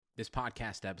This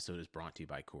podcast episode is brought to you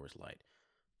by Coors Light.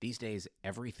 These days,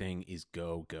 everything is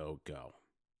go, go, go.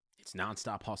 It's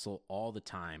nonstop hustle all the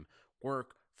time.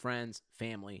 Work, friends,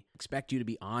 family expect you to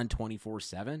be on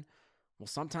 24/7. Well,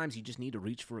 sometimes you just need to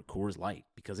reach for a Coors Light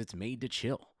because it's made to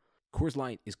chill. Coors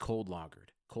Light is cold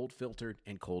lagered, cold filtered,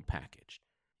 and cold packaged.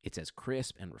 It's as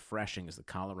crisp and refreshing as the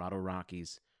Colorado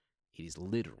Rockies. It is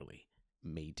literally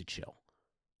made to chill.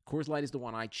 Coors Light is the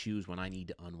one I choose when I need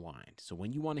to unwind. So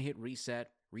when you want to hit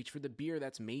reset, reach for the beer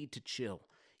that's made to chill.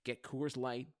 Get Coors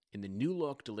Light in the new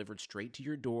look delivered straight to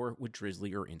your door with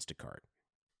Drizzly or Instacart.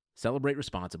 Celebrate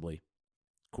responsibly.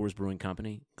 Coors Brewing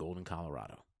Company, Golden,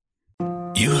 Colorado.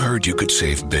 You heard you could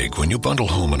save big when you bundle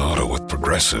home and auto with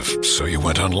Progressive, so you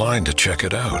went online to check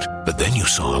it out. But then you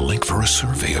saw a link for a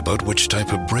survey about which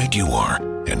type of bread you are.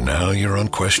 And now you're on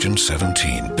question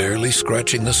 17, barely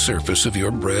scratching the surface of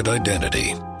your bread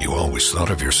identity. You always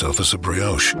thought of yourself as a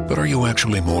brioche, but are you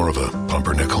actually more of a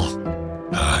pumpernickel?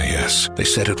 Ah, yes. They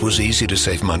said it was easy to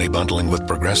save money bundling with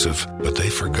Progressive, but they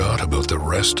forgot about the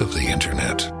rest of the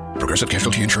internet. Progressive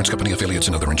Casualty Insurance Company affiliates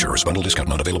and other insurers. Bundle discount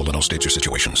not available in all states or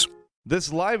situations.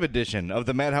 This live edition of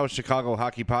the Madhouse Chicago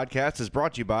Hockey Podcast is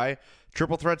brought to you by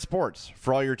Triple Threat Sports.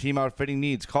 For all your team outfitting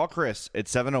needs, call Chris at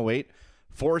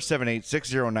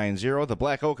 708-478-6090. The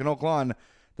Black Oak and Oak Lawn,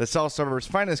 the South Suburbs'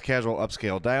 finest casual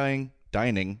upscale dining.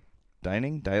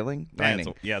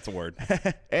 Yeah, it's a word.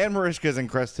 And Marishka's in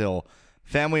Crest Hill,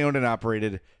 family owned and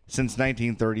operated since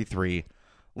 1933.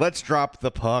 Let's drop the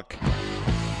puck.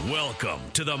 Welcome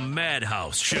to the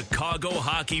Madhouse Chicago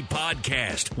Hockey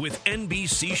Podcast with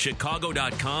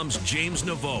NBCChicago.com's James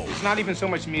Naveau. It's not even so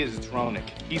much me as it's Ronick.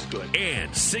 He's good.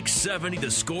 And 670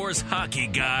 The Score's hockey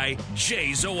guy,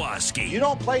 Jay Zawaski. You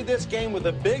don't play this game with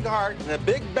a big heart and a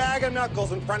big bag of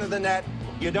knuckles in front of the net.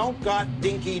 You don't got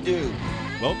dinky do.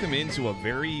 Welcome into a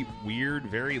very weird,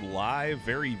 very live,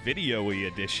 very video-y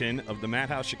edition of the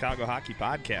Madhouse Chicago Hockey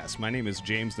Podcast. My name is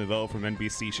James Naveau from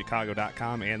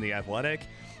NBCChicago.com and The Athletic.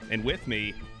 And with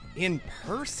me in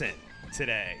person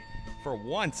today, for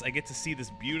once, I get to see this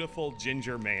beautiful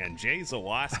ginger man, Jay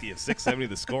Zawaski of 670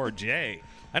 The Score. Jay,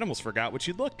 I'd almost forgot what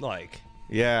you looked like.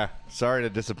 Yeah, sorry to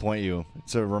disappoint you.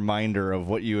 It's a reminder of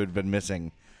what you had been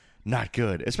missing. Not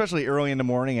good, especially early in the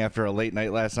morning after a late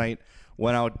night last night.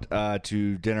 Went out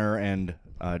to dinner and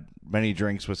many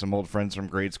drinks with some old friends from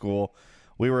grade school.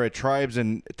 We were at Tribes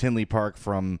in Tinley Park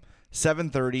from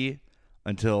 7:30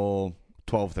 until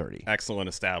 12:30. Excellent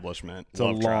establishment. It's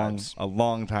a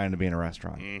long time to be in a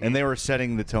restaurant. Mm-hmm. And they were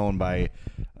setting the tone by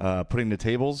putting the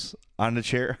tables on the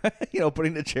chair,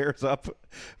 putting the chairs up,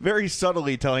 very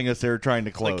subtly telling us they were trying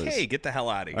to close. Like, hey, get the hell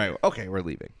out of here. All right, okay, we're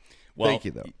leaving. Well, thank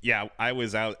you, though. Yeah, I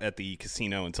was out at the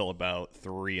casino until about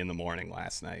 3 in the morning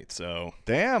last night. So,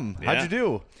 damn, yeah. How'd you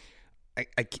do?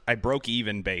 I broke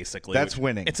even, basically. That's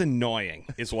winning. It's annoying,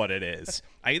 is what it is.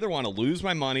 I either want to lose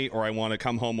my money or I want to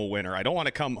come home a winner. I don't want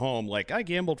to come home like I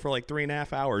gambled for like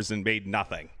 3.5 hours and made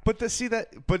nothing. But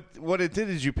what it did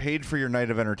is you paid for your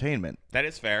night of entertainment. That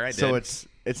is fair. I did. So it's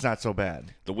not so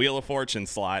bad. The Wheel of Fortune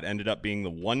slot ended up being the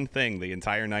one thing the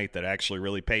entire night that actually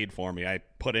really paid for me. I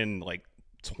put in like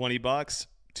 $20,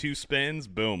 2 spins,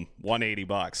 boom,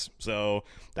 $180. So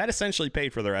that essentially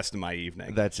paid for the rest of my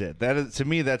evening. That's it. That is, to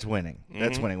me, that's winning.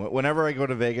 That's winning. Whenever I go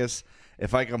to Vegas,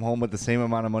 if I come home with the same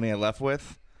amount of money I left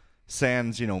with,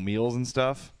 sans meals and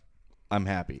stuff, I'm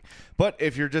happy. But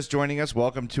if you're just joining us,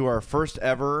 welcome to our first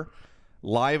ever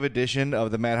live edition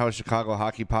of the Madhouse Chicago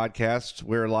Hockey Podcast.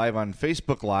 We're live on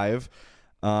Facebook Live.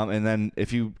 And then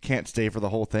if you can't stay for the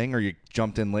whole thing or you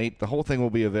jumped in late, the whole thing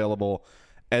will be available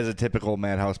as a typical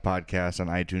Madhouse podcast on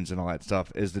iTunes and all that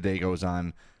stuff as the day goes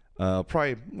on.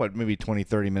 Probably, maybe 20,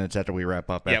 30 minutes after we wrap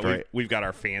up. Yeah, we've got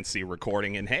our fancy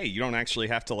recording. And, hey, you don't actually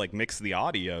have to, mix the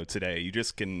audio today. You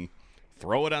just can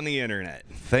throw it on the internet.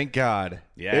 Thank God.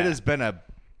 Yeah. It has been a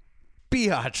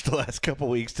biatch the last couple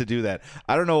weeks to do that.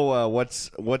 I don't know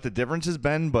what the difference has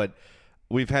been, but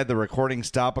we've had the recording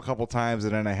stop a couple times,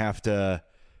 and then I have to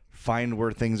find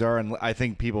where things are. And I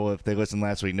think people, if they listened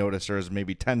last week, noticed there was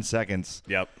maybe 10 seconds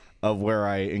of where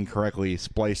I incorrectly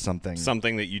spliced something.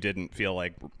 Something that you didn't feel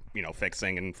like,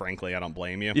 fixing, and frankly, I don't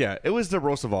blame you. Yeah, it was the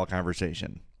Roosevelt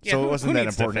conversation. Yeah, so it wasn't that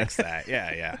important. To fix that?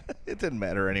 Yeah. It didn't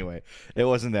matter anyway. It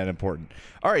wasn't that important.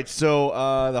 All right, so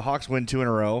the Hawks win 2 in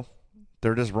a row.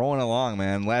 They're just rolling along,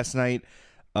 man. Last night,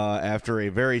 after a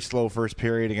very slow first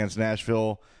period against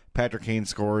Nashville, Patrick Kane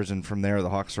scores, and from there the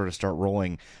Hawks sort of start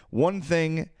rolling. One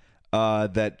thing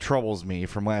that troubles me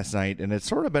from last night, and it's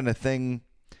sort of been a thing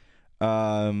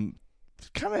kind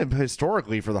of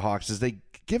historically for the Hawks, is they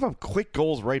give up quick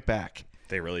goals right back.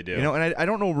 They really do. And I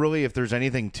don't know really if there's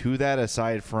anything to that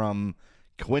aside from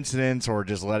coincidence or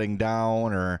just letting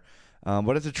down or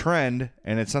But it's a trend,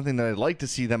 and it's something that I'd like to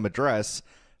see them address.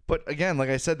 But again, like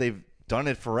I said, they've done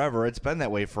it forever. It's been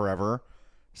that way forever.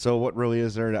 So what really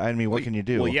is there? What can you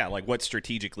do? Well, yeah, like what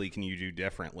strategically can you do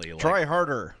differently? Like, try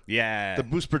harder. Yeah. The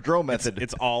Bruce Boudreau method.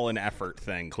 It's all an effort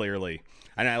thing, clearly.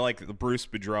 And I like the Bruce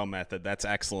Boudreau method. That's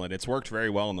excellent. It's worked very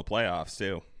well in the playoffs,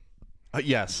 too.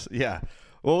 Yes, yeah.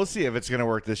 Well, we'll see if it's going to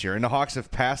work this year. And the Hawks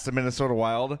have passed the Minnesota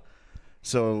Wild.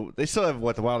 So they still have,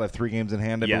 the Wild have 3 games in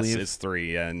hand, I believe? Yes, it's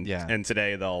 3. And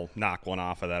today they'll knock one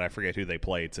off of that. I forget who they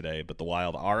played today, but the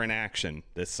Wild are in action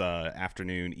this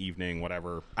afternoon, evening,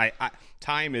 whatever.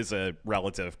 Time is a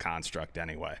relative construct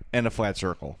anyway. And a flat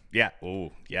circle. Yeah.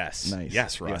 Oh, yes. Nice.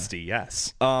 Yes, Rusty,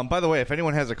 yes. By the way, if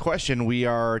anyone has a question, we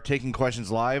are taking questions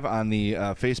live on the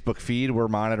Facebook feed. We're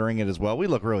monitoring it as well. We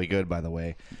look really good, by the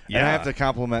way. Yeah. And I have to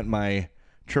compliment my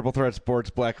Triple Threat Sports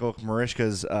Black Oak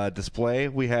Marishka's display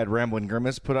we had Ramblin'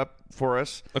 Grimace put up for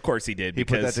us. Of course he did. He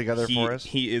put that together for us.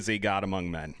 He is a god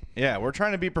among men. Yeah, we're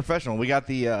trying to be professional. We got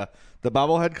the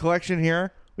bobblehead collection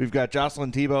here. We've got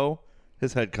Jocelyn Tebow.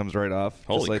 His head comes right off.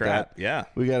 Holy just like crap, that. yeah.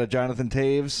 We got a Jonathan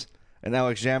Taves and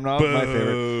Alex Jamnov, my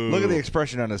favorite. Look at the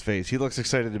expression on his face. He looks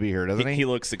excited to be here, doesn't he? He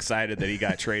looks excited that he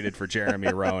got traded for Jeremy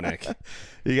Roenick.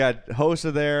 You got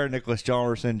Hossa there, Nicholas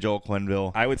Jalmerson, Joel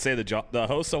Quenneville. I would say the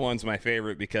Hossa one's my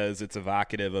favorite because it's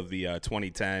evocative of the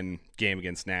 2010 game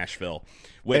against Nashville.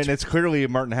 And it's clearly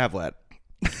Martin Havlat.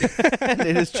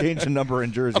 It has changed the number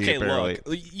in Jersey, okay, apparently.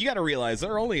 Look, you got to realize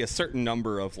there are only a certain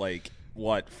number of what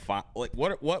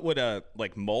would a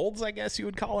molds, I guess you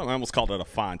would call it. I almost called it a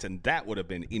font, and that would have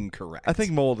been incorrect. I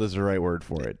think mold is the right word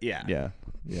for it. Yeah.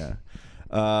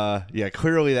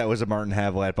 Clearly that was a Martin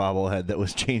Havlat bobblehead that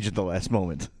was changed at the last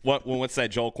moment. What's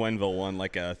that Joel Quenneville one,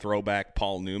 like a throwback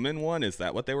Paul Newman one? Is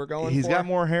that what they were going for? He's got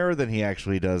more hair than he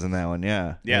actually does in that one,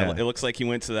 yeah. It looks like he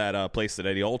went to that place that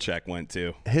Eddie Olczyk went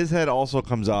to. His head also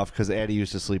comes off because Eddie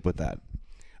used to sleep with that.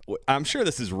 I'm sure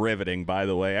this is riveting, by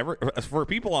the way. For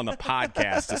people on the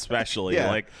podcast especially,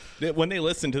 when they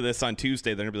listen to this on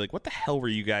Tuesday, they're going to be like, what the hell were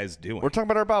you guys doing? We're talking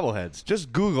about our bobbleheads.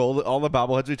 Just Google all the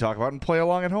bobbleheads we talk about and play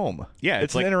along at home. Yeah,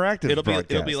 it's an interactive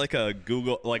broadcast. It'll be like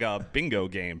a bingo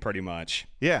game, pretty much.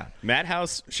 Yeah.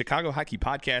 Madhouse Chicago Hockey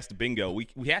Podcast bingo. We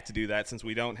have to do that since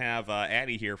we don't have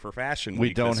Addie here for Fashion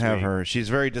Week. We don't have her. She's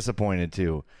very disappointed,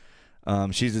 too.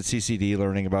 She's at CCD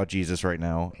learning about Jesus right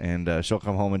now, and she'll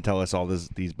come home and tell us all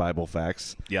these Bible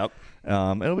facts. Yep.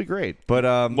 It'll be great.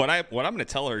 But what I'm going to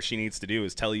tell her she needs to do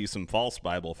is tell you some false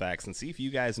Bible facts and see if you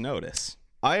guys notice.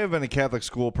 I have been a Catholic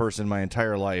school person my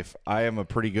entire life. I am a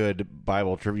pretty good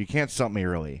Bible trivia. You can't stump me,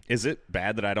 really. Is it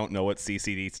bad that I don't know what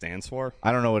CCD stands for?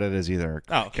 I don't know what it is either.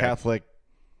 Oh, okay. Catholic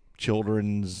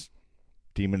Children's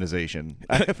Demonization.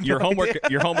 Your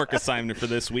homework assignment for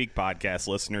this week, podcast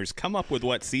listeners, come up with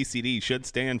what CCD should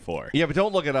stand for. Yeah, but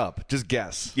don't look it up. Just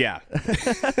guess. Yeah.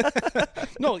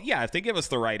 No, yeah, if they give us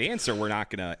the right answer, we're not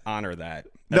going to honor that.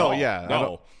 No, yeah.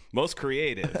 No. Most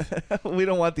creative. We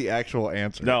don't want the actual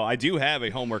answer. No, I do have a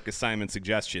homework assignment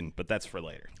suggestion, but that's for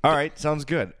later. All right, sounds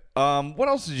good. What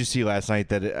else did you see last night?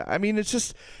 It's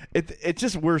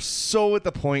just we're so at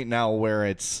the point now where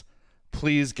it's,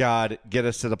 please God, get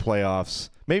us to the playoffs.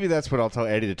 Maybe that's what I'll tell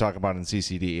Eddie to talk about in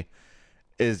CCD,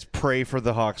 is pray for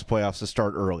the Hawks playoffs to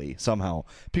start early somehow.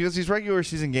 Because these regular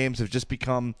season games have just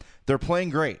become, they're playing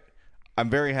great. I'm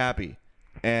very happy.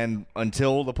 And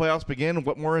until the playoffs begin,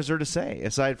 what more is there to say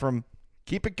aside from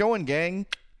keep it going, gang?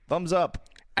 Thumbs up.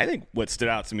 I think what stood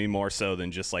out to me more so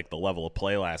than just the level of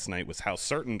play last night was how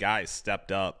certain guys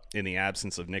stepped up in the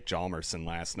absence of Nick Jalmerson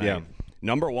last night. Yeah.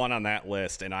 Number one on that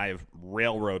list, and I have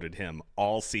railroaded him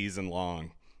all season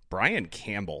long, Brian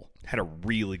Campbell had a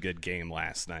really good game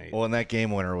last night. Well, and that game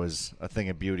winner was a thing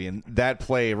of beauty. And that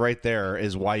play right there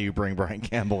is why you bring Brian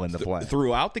Campbell into play.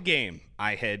 Throughout the game,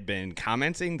 I had been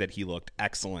commenting that he looked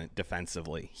excellent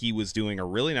defensively. He was doing a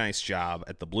really nice job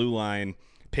at the blue line,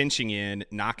 pinching in,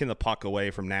 knocking the puck away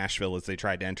from Nashville as they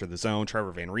tried to enter the zone.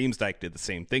 Trevor Van Riemsdyk did the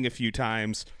same thing a few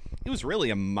times. It was really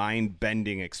a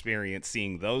mind-bending experience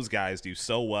seeing those guys do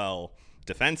so well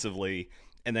defensively,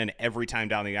 and then every time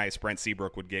down the ice, Brent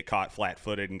Seabrook would get caught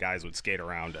flat-footed and guys would skate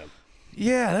around him.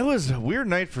 Yeah, that was a weird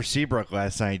night for Seabrook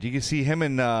last night. You can see him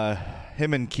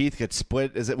and Keith get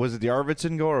split. Was it the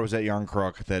Arvidsson goal or was that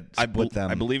Yarncroc that split them?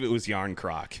 I believe it was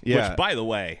Yarncroc. Yeah. Which, by the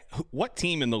way, what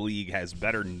team in the league has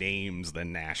better names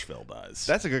than Nashville does?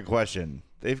 That's a good question.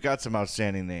 They've got some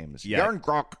outstanding names. Yeah.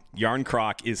 Yarncroc.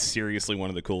 Yarncroc is seriously one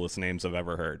of the coolest names I've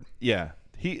ever heard. Yeah.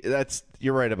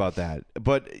 You're right about that.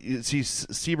 But you see,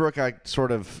 Seabrook got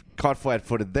sort of caught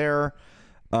flat-footed there.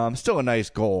 Still a nice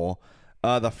goal.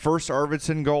 The first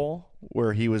Arvidsson goal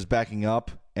where he was backing up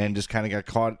and just kind of got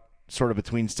caught sort of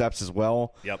between steps as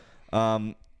well. Yep.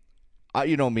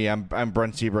 You know me, I'm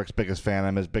Brent Seabrook's biggest fan.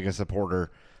 I'm his biggest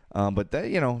supporter. But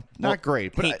that, not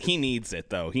great. But he needs it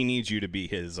though. He needs you to be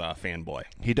his fanboy.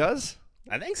 He does?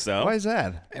 I think so. Why is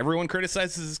that? Everyone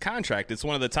criticizes his contract. It's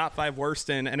one of the top 5 worst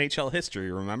in NHL history,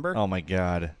 remember? Oh, my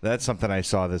God. That's something I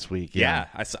saw this week. Yeah,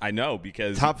 I know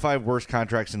because... Top 5 worst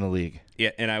contracts in the league.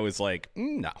 Yeah, and I was like,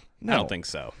 no, I don't think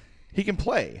so. He can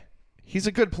play. He's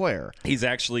a good player. He's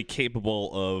actually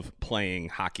capable of playing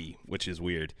hockey, which is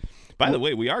weird. By the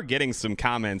way, we are getting some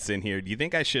comments in here. Do you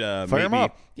think I should fire them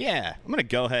up? Yeah, I'm going to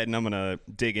go ahead and I'm going to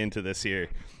dig into this here.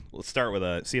 Let's start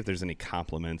with see if there's any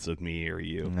compliments of me or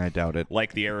you. I doubt it.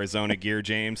 Like the Arizona gear,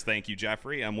 James. Thank you,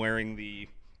 Jeffrey. I'm wearing the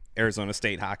Arizona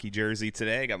State hockey jersey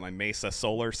today. I got my Mesa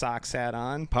Solar Sox hat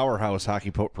on. Powerhouse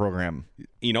hockey program.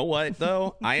 You know what,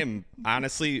 though? I am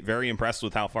honestly very impressed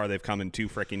with how far they've come in 2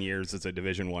 freaking years as a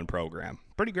Division I program.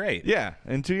 Pretty great. Yeah,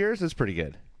 in 2 years, it's pretty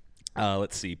good.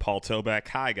 Let's see. Paul Tobeck.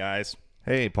 Hi, guys.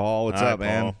 Hey, Paul. What's Hi, up,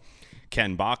 man? Paul.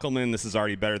 Ken Bockelman, this is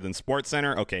already better than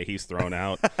SportsCenter. Okay, he's thrown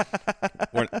out.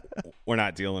 we're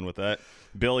not dealing with that.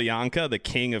 Bill Yanka, the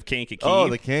king of Kankakee. Oh,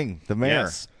 the king, the mayor.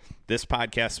 Yes. This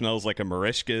podcast smells like a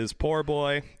Marishka's. Poor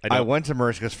boy. I went to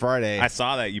Marishka's Friday. I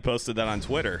saw that. You posted that on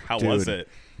Twitter. How Dude, was it?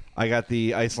 I got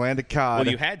the Icelandic cod.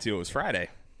 Well, you had to. It was Friday.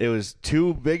 It was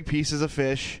 2 big pieces of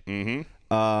fish.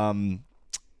 Mm-hmm.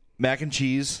 Mac and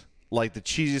cheese. Like the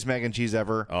cheesiest mac and cheese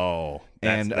ever. Oh,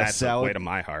 and that's a salad. way to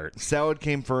my heart. Salad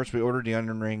came first. We ordered the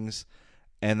onion rings.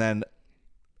 And then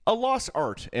a lost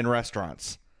art in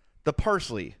restaurants. The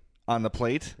parsley on the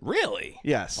plate. Really?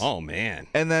 Yes. Oh, man.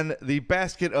 And then the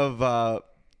basket of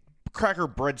cracker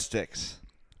breadsticks.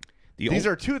 These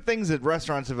are 2 things that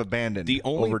restaurants have abandoned The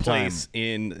only over place time.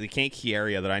 in the Kankakee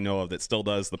area that I know of that still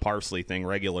does the parsley thing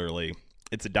regularly,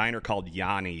 it's a diner called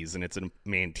Yanni's, and it's in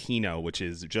Mantino, which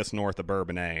is just north of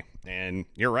Bourbonnais. And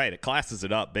you're right, it classes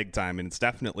it up big time, and it's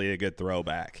definitely a good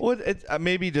throwback. Well,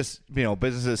 maybe just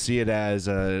businesses see it as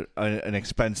an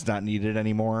expense not needed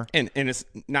anymore. And it's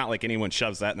not like anyone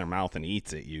shoves that in their mouth and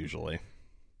eats it usually.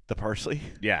 The parsley?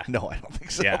 Yeah. No, I don't think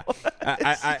so. Yeah.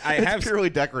 I it's have purely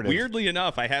decorative. Weirdly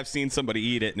enough, I have seen somebody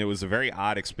eat it, and it was a very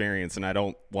odd experience, and I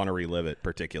don't want to relive it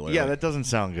particularly. Yeah, that doesn't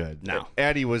sound good. No.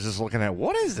 Addie was just looking at,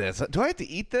 what is this? Do I have to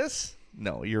eat this?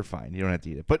 No, you're fine. You don't have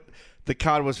to eat it. But the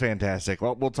cod was fantastic.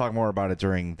 Well, we'll talk more about it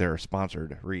during their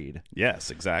sponsored read.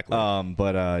 Yes, exactly. Yeah,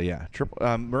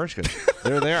 Marishka.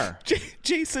 There they are.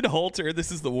 Jason Holter,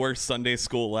 this is the worst Sunday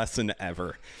school lesson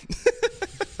ever.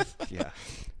 Yeah.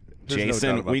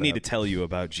 Jason, we need to tell you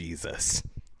about Jesus.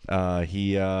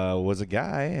 He was a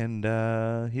guy,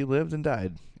 and he lived and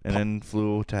died, and then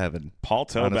flew to heaven. Paul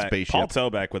on a spaceship. Paul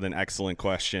Tobeck with an excellent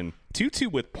question. 2-2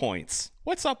 with points.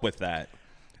 What's up with that?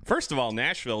 First of all,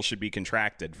 Nashville should be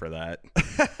contracted for that.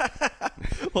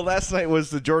 Well, last night was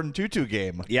the Jordan Tutu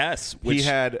game. Yes. He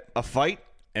had a fight.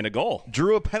 And a goal.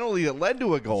 Drew a penalty that led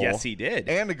to a goal. Yes, he did.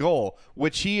 And a goal,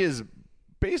 which he is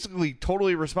basically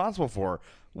totally responsible for.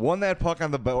 Won that puck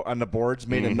on the boards,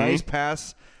 made a nice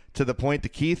pass to the point to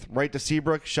Keith, right to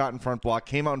Seabrook, shot in front block,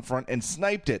 came out in front and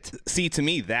sniped it. See, to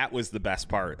me, that was the best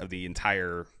part of the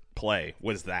entire play,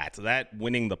 was that. That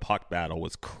winning the puck battle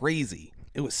was crazy.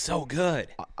 It was so good.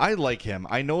 I like him.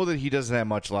 I know that he doesn't have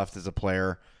much left as a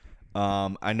player.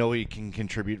 I know he can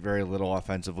contribute very little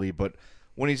offensively, but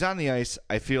when he's on the ice,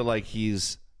 I feel like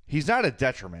he's not a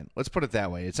detriment. Let's put it that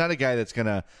way. It's not a guy that's going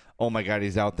to, oh, my God,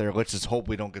 he's out there. Let's just hope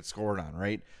we don't get scored on,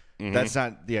 right? Mm-hmm. That's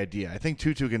not the idea. I think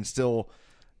Tutu can still –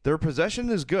 their possession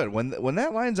is good. When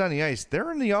that line's on the ice,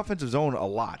 they're in the offensive zone a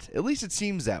lot. At least it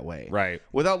seems that way. Right.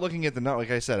 Without looking at the –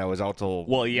 like I said, I was out till –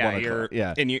 Well, yeah,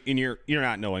 you're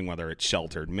not knowing whether it's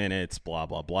sheltered minutes, blah,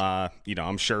 blah, blah.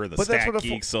 I'm sure the stat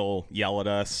geeks will yell at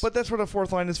us. But that's what a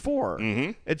fourth line is for.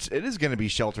 Mm-hmm. It is going to be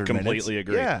sheltered minutes. Completely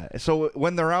agree. Yeah. So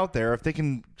when they're out there, if they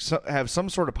can have some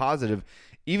sort of positive,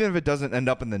 even if it doesn't end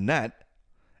up in the net,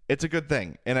 it's a good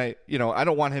thing. And I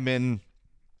don't want him in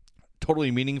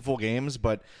totally meaningful games,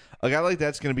 but a guy like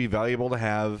that's going to be valuable to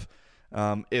have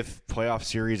if playoff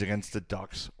series against the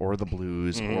Ducks or the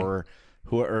Blues or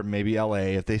maybe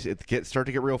LA, if they start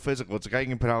to get real physical, it's a guy you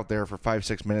can put out there for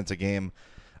 5-6 minutes a game.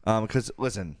 Because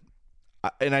listen,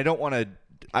 I don't want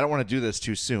to do this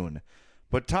too soon,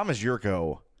 but Thomas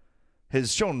Yurko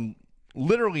has shown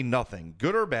literally nothing,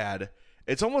 good or bad.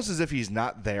 It's almost as if he's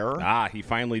not there. He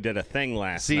finally did a thing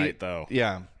last night, though.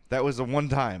 Yeah, that was the one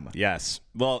time. Yes.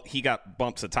 Well, he got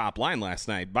bumped to top line last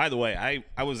night. By the way,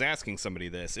 I was asking somebody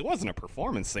this. It wasn't a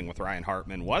performance thing with Ryan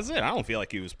Hartman, was it? I don't feel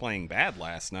like he was playing bad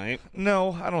last night.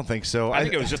 No, I don't think so. I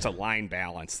think it was just a line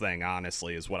balance thing,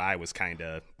 honestly, is what I was kind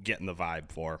of getting the vibe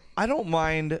for. I don't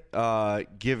mind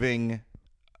giving –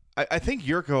 I think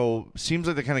Yurko seems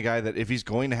like the kind of guy that if he's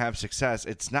going to have success,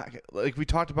 it's not like we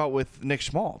talked about with Nick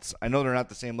Schmaltz. I know they're not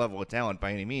the same level of talent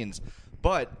by any means,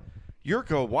 but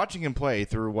Yurko, watching him play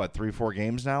through 3-4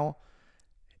 games now,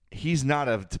 he's not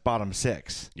a bottom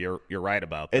 6. You're right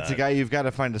about that. It's a guy you've got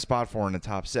to find a spot for in the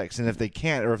top 6, and if they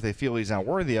can't, or if they feel he's not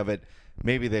worthy of it,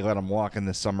 maybe they let him walk in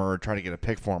this summer or try to get a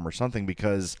pick for him or something,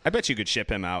 because I bet you could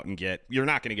ship him out and you're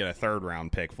not going to get a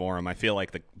 3rd-round pick for him. I feel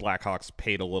like the Blackhawks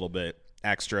paid a little bit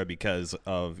extra because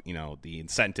of, the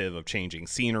incentive of changing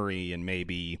scenery, and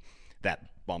maybe that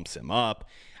bumps him up.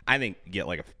 I think you get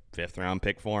like a 5th-round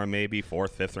pick for him, maybe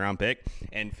 4th, 5th-round pick.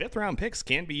 And 5th-round picks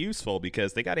can be useful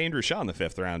because they got Andrew Shaw in the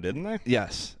 5th round, didn't they?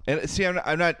 Yes. And see,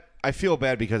 I'm not I feel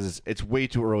bad because it's way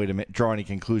too early to draw any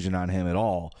conclusion on him at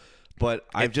all. But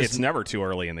it's never too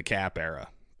early in the cap era,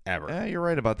 ever. Yeah, you're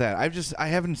right about that. I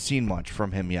haven't seen much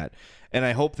from him yet. And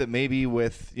I hope that maybe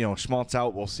with, Schmaltz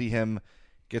out, we'll see him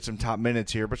get some top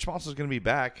minutes here. But Schmaltz is going to be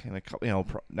back in a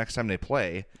couple, next time they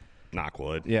play. Knock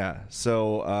wood. Yeah.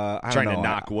 So trying to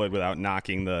knock wood without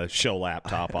knocking the show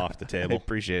laptop off the table. I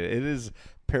appreciate it. It is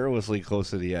perilously close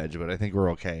to the edge, but I think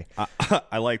we're okay.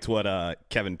 I liked what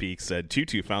Kevin Peake said.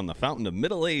 Tutu found the fountain of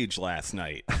middle age last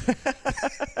night.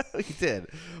 He did.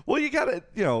 Well, you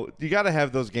gotta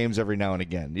have those games every now and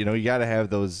again. You gotta have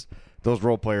those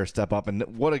role players step up, and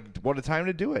what a time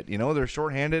to do it. They're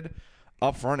shorthanded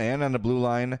up front and on the blue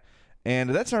line, and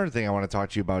that's another thing I want to talk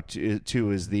to you about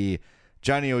too is the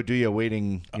Johnny Oduya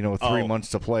waiting 3 months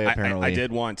to play. Apparently, I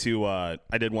did want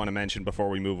to mention before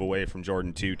we move away from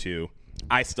Jordan Tutu.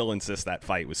 I still insist that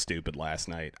fight was stupid last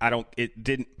night.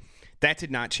 That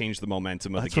did not change the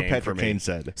momentum of the game Patrick for me. Kane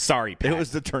said. Sorry, Pat. It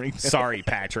was the turning point. Sorry,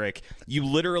 Patrick. You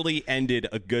literally ended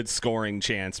a good scoring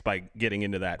chance by getting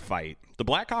into that fight. The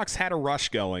Blackhawks had a rush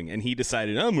going, and he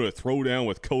decided, I'm going to throw down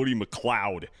with Cody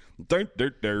McLeod.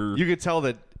 You could tell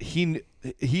that he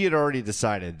had already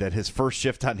decided that his first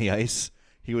shift on the ice,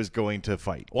 he was going to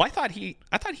fight. Well, I thought he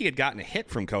had gotten a hit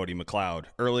from Cody McLeod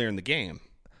earlier in the game.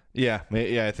 Yeah,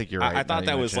 I think you're right. I thought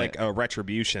that was like a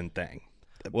retribution thing.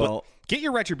 Well, but get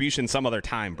your retribution some other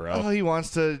time, bro. Oh, he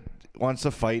wants to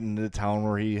fight in the town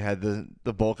where he had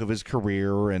the bulk of his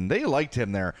career, and they liked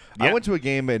him there. Yeah. I went to a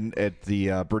game at the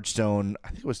Bridgestone, I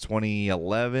think it was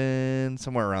 2011,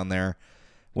 somewhere around there,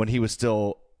 when he was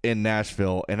still in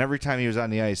Nashville, and every time he was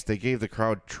on the ice, they gave the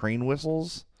crowd train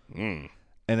whistles. And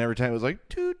every time it was like,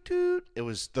 toot, toot. It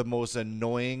was the most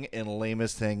annoying and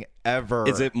lamest thing ever.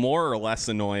 Is it more or less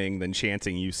annoying than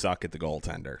chanting you suck at the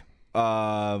goaltender?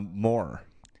 More.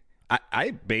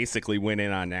 I basically went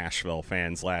in on Nashville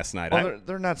fans last night. Well,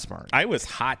 they're not smart. I was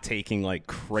hot taking like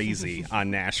crazy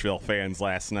on Nashville fans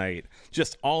last night.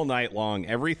 Just all night long.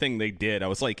 Everything they did, I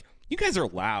was like, you guys are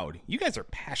loud. You guys are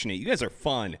passionate. You guys are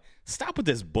fun. Stop with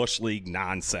this Bush League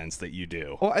nonsense that you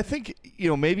do. Well, I think,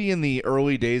 maybe in the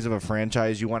early days of a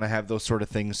franchise, you want to have those sort of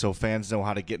things so fans know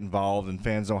how to get involved and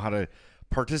fans know how to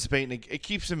participate, and it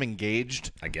keeps them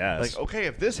engaged. I guess. Like, okay,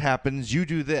 if this happens, you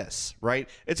do this, right?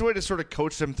 It's a way to sort of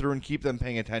coach them through and keep them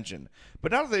paying attention.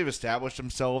 But now that they've established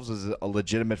themselves as a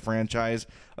legitimate franchise,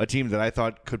 a team that I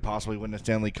thought could possibly win the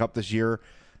Stanley Cup this year,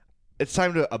 it's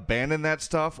time to abandon that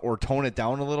stuff or tone it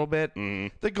down a little bit.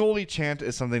 The goalie chant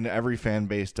is something that every fan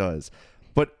base does.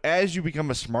 But as you become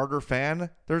a smarter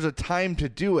fan, there's a time to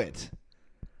do it.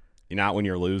 Not when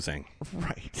you're losing.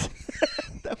 Right.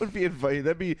 That would be advice.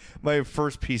 That'd be my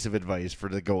first piece of advice for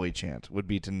the goalie chant, would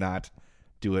be to not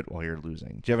do it while you're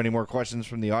losing. Do you have any more questions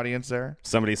from the audience there?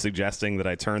 Somebody suggesting that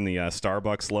I turn the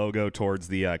Starbucks logo towards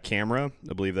the camera.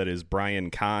 I believe that is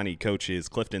Brian Kahn. He coaches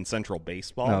Clifton Central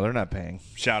Baseball. No, they're not paying.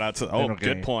 Shout out to...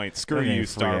 good point. Screw you,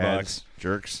 Starbucks. Ads,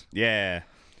 jerks. Yeah.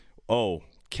 Oh,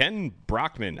 Ken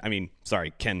Bockelman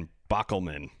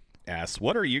asks,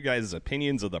 what are you guys'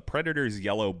 opinions of the Predators'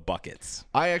 yellow buckets?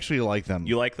 I actually like them.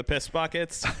 You like the piss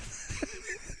buckets?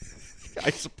 I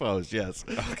suppose, yes.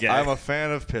 Okay. I'm a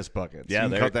fan of piss buckets. Yeah, you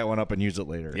can cut that one up and use it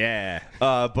later. Yeah.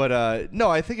 But no,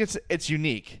 I think it's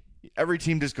unique. Every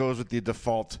team just goes with the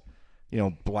default,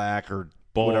 black or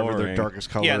boring. Whatever their darkest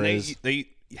color is. They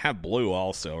have blue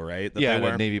also, right? Yeah,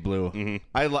 the navy blue. Mm-hmm.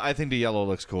 I think the yellow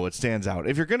looks cool. It stands out.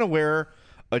 If you're going to wear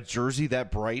a jersey that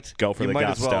bright, go for the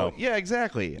gusto. Well, yeah,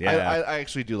 exactly. Yeah. I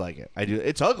actually do like it. I do.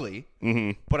 It's ugly,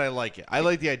 but I like it. I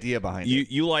like the idea behind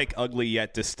it. You like ugly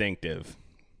yet distinctive.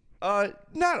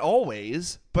 Not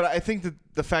always, but I think that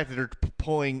the fact that they're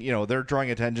pulling, they're drawing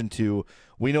attention to,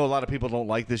 we know a lot of people don't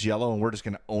like this yellow and we're just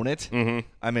going to own it.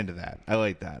 I'm into that. I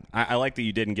like that. I like that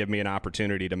you didn't give me an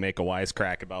opportunity to make a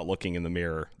wisecrack about looking in the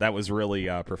mirror. That was really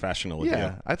professional of you.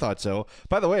 Yeah, I thought so.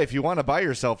 By the way, if you want to buy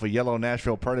yourself a yellow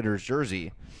Nashville Predators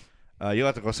jersey, You'll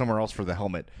have to go somewhere else for the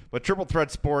helmet. But Triple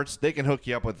Threat Sports, they can hook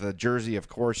you up with the jersey, of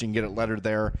course. You can get it lettered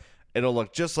there. It'll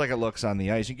look just like it looks on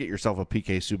the ice. You can get yourself a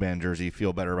PK Subban jersey,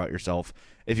 feel better about yourself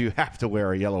if you have to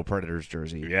wear a Yellow Predators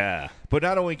jersey. Yeah. But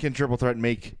not only can Triple Threat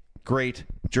make great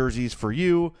jerseys for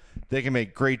you, they can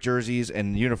make great jerseys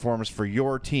and uniforms for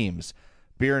your teams.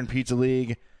 Beer and Pizza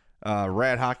League,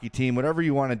 Rad Hockey Team, whatever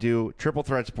you want to do, Triple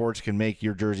Threat Sports can make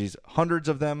your jerseys, hundreds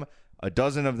of them, a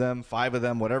dozen of them, 5 of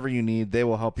them, whatever you need. They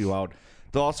will help you out.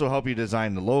 They'll also help you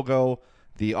design the logo,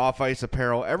 the off-ice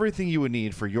apparel, everything you would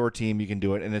need for your team. You can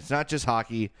do it. And it's not just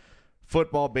hockey,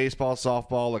 football, baseball,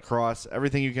 softball, lacrosse,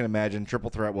 everything you can imagine.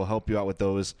 Triple Threat will help you out with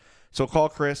those. So call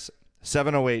Chris,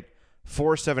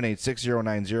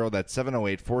 708-478-6090. That's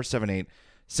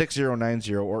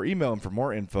 708-478-6090. Or email him for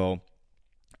more info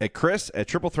at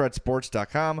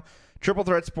chris@triplethreatsports.com. Triple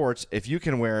Threat Sports, if you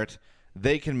can wear it,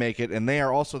 they can make it. And they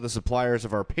are also the suppliers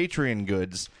of our Patreon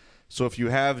goods. So if you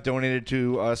have donated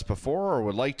to us before or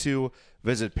would like to,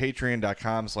 visit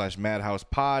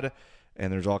patreon.com/madhousepod.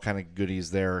 And there's all kind of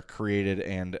goodies there created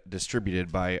and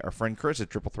distributed by our friend Chris at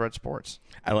Triple Threat Sports.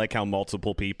 I like how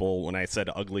multiple people, when I said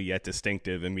ugly yet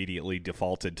distinctive, immediately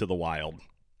defaulted to the Wild.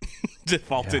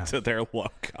 Defaulted to their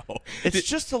logo. It's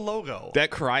just a logo.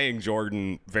 That Crying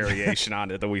Jordan variation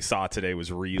on it that we saw today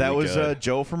was really good. That was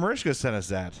Joe from Marishka sent us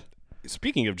that.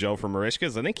 Speaking of Joe from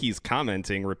Marishkas, I think he's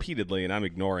commenting repeatedly, and I'm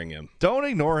ignoring him. Don't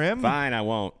ignore him. Fine, I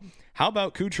won't. How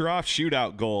about Kucherov's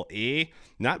shootout goal, eh?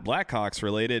 Not Blackhawks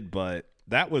related, but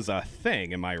that was a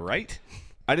thing. Am I right?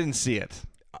 I didn't see it.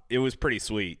 It was pretty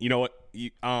sweet. You know what?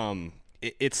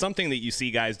 It's something that you see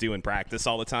guys do in practice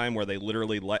all the time where they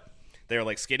literally they're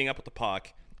like skating up with the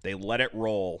puck, they let it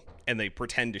roll, and they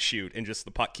pretend to shoot, and just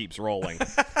the puck keeps rolling.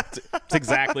 It's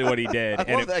exactly what he did.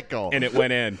 I love that goal. And it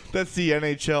went in. That's the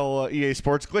NHL EA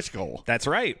Sports glitch goal. That's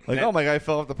right. Oh my guy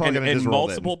fell off the puck and just rolled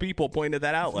multiple people pointed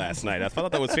that out last night. I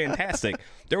thought that was fantastic.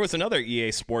 There was another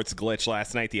EA Sports glitch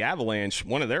last night. The Avalanche,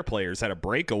 one of their players had a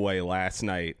breakaway last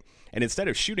night, and instead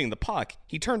of shooting the puck,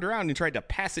 he turned around and tried to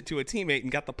pass it to a teammate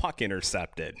and got the puck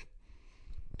intercepted.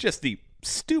 Just the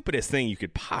stupidest thing you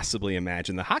could possibly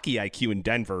imagine. The hockey IQ in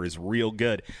Denver is real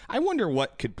good. I wonder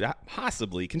what could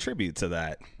possibly contribute to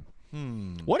that.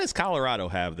 What does Colorado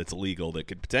have that's illegal that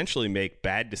could potentially make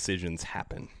bad decisions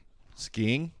happen?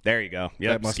 Skiing? There you go.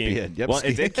 Yep, that must skiing. be it. Yep, well,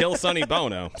 skiing. It did kill Sonny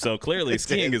Bono, so clearly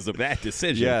skiing is a bad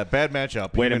decision. Yeah, bad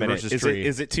matchup. Wait a Human minute. versus tree.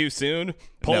 Is it too soon?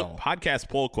 No. Podcast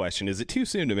poll question. Is it too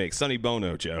soon to make Sonny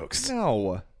Bono jokes?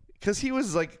 No, because he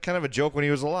was like kind of a joke when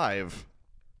he was alive,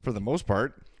 for the most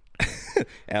part.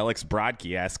 Alex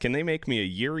Brodke asks, can they make me a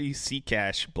Yuri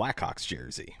Seacash Blackhawks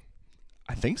jersey?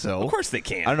 I think so. Of course they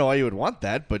can. I don't know why you would want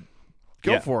that, but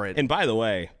go for it. And by the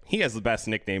way, he has the best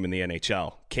nickname in the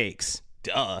NHL, Cakes.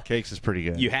 Duh. Cakes is pretty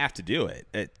good. You have to do it.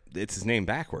 It's his name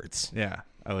backwards. Yeah,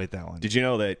 I like that one. Did you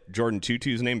know that Jordan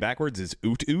Tutu's name backwards is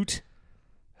Oot Oot?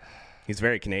 He's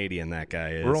very Canadian, that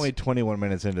guy is. We're only 21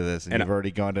 minutes into this, and you've already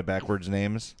gone to backwards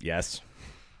names? Yes.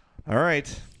 All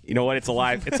right. You know what? It's a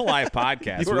live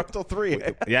podcast. You were up till 3.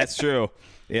 Yeah, that's true.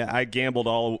 Yeah, I gambled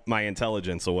all my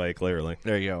intelligence away, clearly.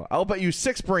 There you go. I'll bet you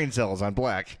 6 brain cells on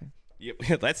black.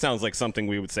 That sounds like something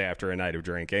we would say after a night of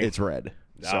drinking. It's red.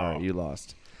 Sorry, you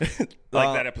lost.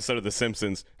 Like that episode of The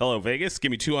Simpsons. Hello, Vegas.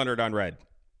 Give me 200 on red.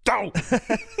 Oh!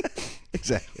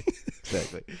 Exactly.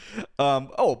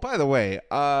 By the way,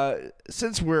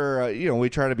 since we're, we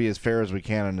try to be as fair as we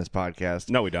can on this podcast.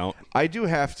 No, we don't. I do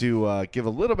have to give a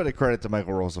little bit of credit to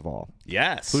Michael Roosevelt.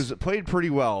 Yes. Who's played pretty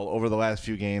well over the last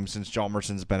few games since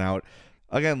Hjalmarsson's been out.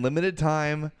 Again, limited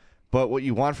time, but what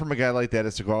you want from a guy like that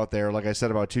is to go out there, like I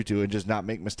said about Tutu, and just not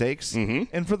make mistakes.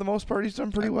 Mm-hmm. And for the most part, he's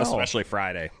done pretty well. Especially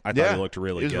Friday. I thought he looked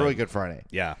really good. He was really good Friday.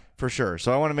 Yeah. For sure.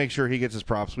 So I want to make sure he gets his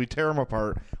props. We tear him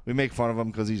apart. We make fun of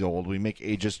him because he's old. We make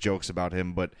ageist jokes about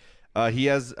him. But he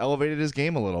has elevated his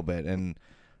game a little bit. And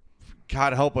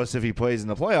God help us if he plays in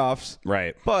the playoffs.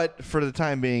 Right. But for the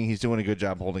time being, he's doing a good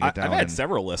job holding it down. I've had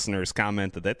several listeners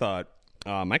comment that they thought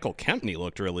Michael Kempney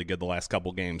looked really good the last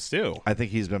couple games, too. I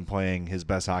think he's been playing his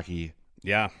best hockey.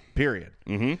 Yeah. Period.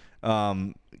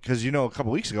 Mm-hmm. Because, a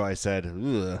couple weeks ago I said,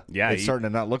 it's starting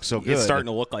to not look so good. It's starting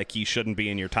to look like he shouldn't be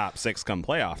in your top 6 come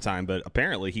playoff time, but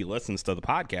apparently he listens to the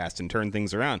podcast and turned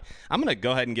things around. I'm going to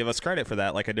go ahead and give us credit for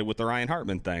that like I did with the Ryan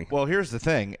Hartman thing. Well, here's the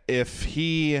thing. If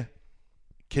he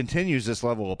continues this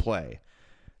level of play,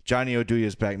 Johnny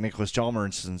Oduya's back, Nicholas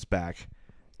Hjalmarsson's back,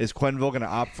 is Quenneville going to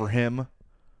opt for him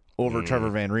over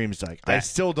Trevor Van Riemsdyk? I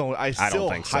still don't. I still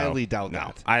think highly so. doubt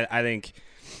No. that.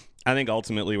 I think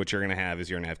ultimately what you're going to have is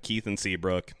you're going to have Keith and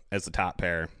Seabrook as the top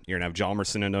pair. You're going to have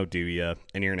Hjalmarsson and Oduya,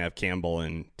 and you're going to have Campbell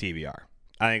and TVR.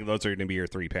 I think those are going to be your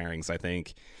 3 pairings. I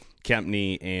think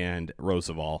Kempney and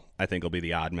Roosevelt, I think, will be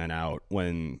the odd men out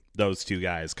when those two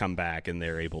guys come back and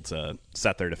they're able to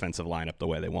set their defensive lineup the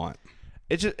way they want.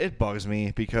 It bugs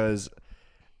me because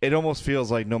it almost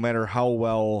feels like no matter how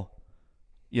well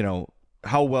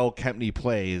Kempney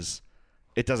plays,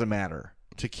 it doesn't matter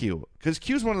to Q. Because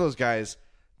Q's one of those guys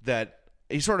that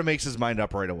he sort of makes his mind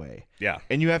up right away. Yeah.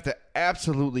 And you have to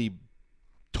absolutely,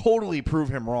 totally prove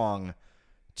him wrong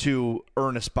to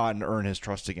earn a spot and earn his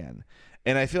trust again.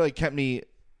 And I feel like Kempney,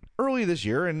 early this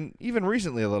year and even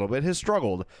recently a little bit, has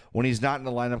struggled when he's not in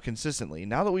the lineup consistently.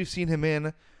 Now that we've seen him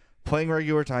in, playing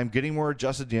regular time, getting more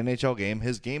adjusted to the NHL game,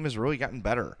 his game has really gotten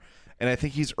better. And I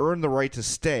think he's earned the right to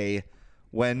stay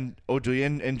when O'Duya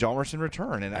and Hjalmarsson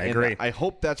return. And I agree. And I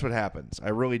hope that's what happens. I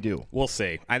really do. We'll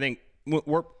see. I think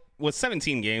we're with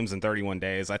 17 games in 31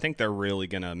 days, I think they're really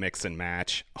going to mix and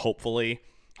match, hopefully.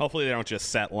 Hopefully they don't just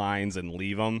set lines and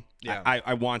leave them. Yeah.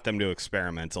 I want them to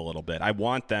experiment a little bit. I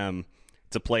want them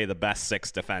to play the best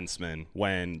 6 defensemen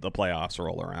when the playoffs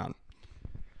roll around.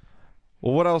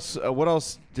 Well, what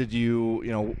else did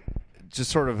you just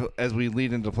sort of as we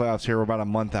lead into the playoffs here, we're about a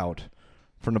month out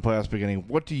from the playoffs beginning.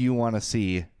 What do you want to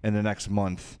see in the next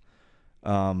month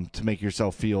to make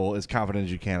yourself feel as confident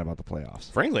as you can about the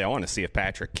playoffs? Frankly, I want to see if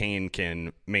Patrick Kane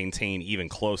can maintain even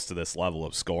close to this level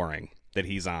of scoring that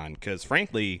he's on. Because,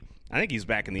 frankly, I think he's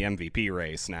back in the MVP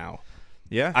race now.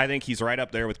 Yeah. I think he's right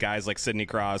up there with guys like Sidney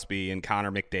Crosby and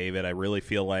Connor McDavid. I really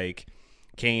feel like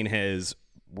Kane has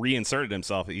reinserted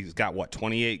himself. He's got,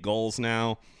 28 goals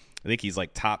now? I think he's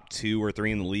like top 2 or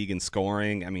 3 in the league in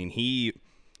scoring. I mean, he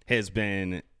has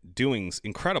been doing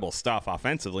incredible stuff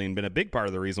offensively and been a big part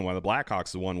of the reason why the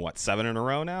Blackhawks have won, 7 in a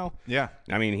row now? Yeah.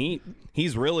 I mean,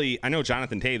 he's really – I know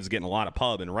Jonathan Toews is getting a lot of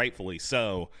pub, and rightfully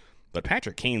so, but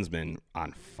Patrick Kane's been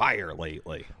on fire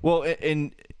lately. Well,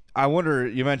 and I wonder,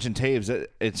 you mentioned Toews,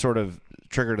 it sort of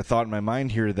triggered a thought in my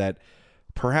mind here that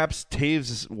perhaps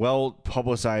Toews'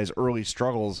 well-publicized early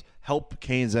struggles help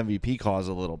Kane's MVP cause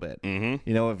a little bit. Mm-hmm.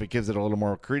 If it gives it a little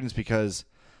more credence because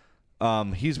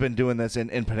he's been doing this.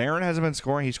 And Panarin hasn't been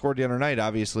scoring. He scored the other night,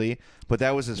 obviously, but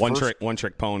that was his first.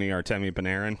 One-trick pony, Artemi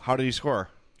Panarin. How did he score?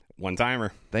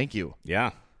 One-timer. Thank you.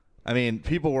 Yeah. I mean,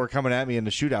 people were coming at me in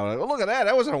the shootout. Like, oh, look at that.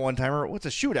 That wasn't a one-timer. What's a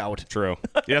shootout? True.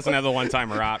 He doesn't have the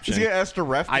one-timer option. He's going to ask the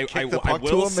ref to kick the puck to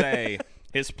him. I will say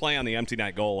his play on the empty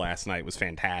net goal last night was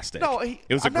fantastic. No, it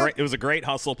was a great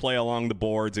hustle play along the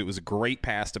boards. It was a great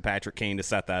pass to Patrick Kane to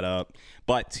set that up.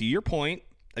 But to your point,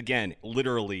 again,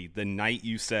 literally the night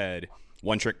you said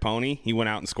one-trick pony, he went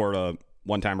out and scored a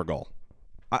one-timer goal.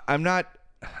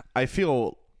 I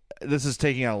feel this is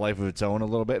taking on a life of its own a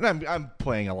little bit, and I'm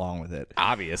playing along with it.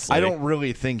 Obviously. I don't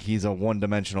really think he's a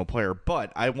one-dimensional player,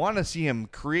 but I want to see him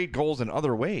create goals in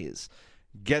other ways,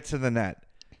 get to the net.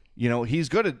 He's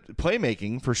good at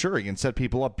playmaking for sure. He can set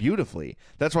people up beautifully.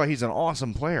 That's why he's an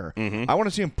awesome player. Mm-hmm. I want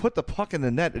to see him put the puck in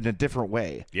the net in a different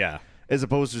way. Yeah. As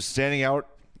opposed to standing out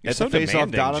at so the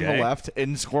face-off dot on Jay. the left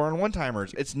and scoring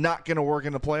one-timers. It's not going to work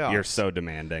in the playoffs. You're so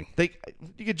demanding.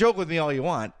 You can joke with me all you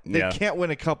want. They can't win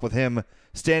a cup with him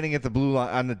standing at the blue line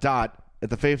on the dot at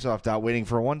the face-off dot waiting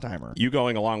for a one-timer. You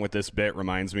going along with this bit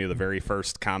reminds me of the very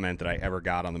first comment that I ever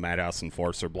got on the Madhouse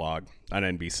Enforcer blog on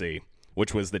NBC,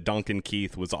 which was that Duncan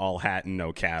Keith was all hat and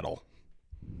no cattle.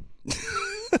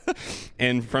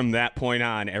 And from that point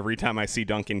on, every time I see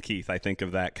Duncan Keith, I think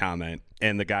of that comment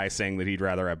and the guy saying that he'd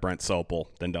rather have Brent Sopel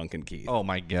than Duncan Keith. Oh,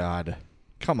 my God.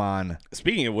 Come on.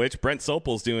 Speaking of which, Brent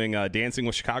Sopel's doing Dancing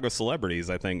with Chicago Celebrities,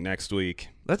 I think, next week.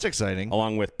 That's exciting.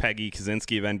 Along with Peggy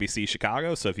Kaczynski of NBC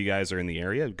Chicago. So if you guys are in the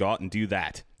area, go out and do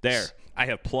that. There. I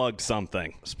have plugged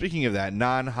something. Speaking of that,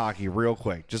 non-hockey, real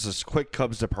quick, just a quick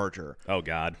Cubs departure. Oh,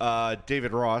 God.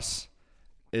 David Ross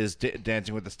is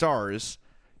Dancing with the Stars.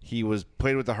 He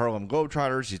played with the Harlem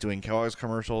Globetrotters. He's doing Kellogg's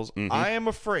commercials. Mm-hmm. I am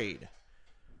afraid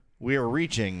we are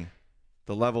reaching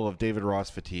the level of David Ross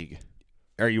fatigue.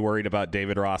 Are you worried about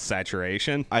David Ross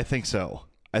saturation? I think so.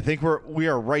 I think we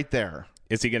are right there.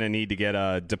 Is he going to need to get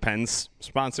a Depends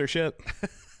sponsorship?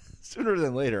 Sooner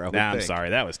than later, I would think. I'm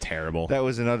sorry. That was terrible. That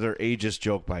was another ageist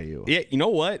joke by you. Yeah, you know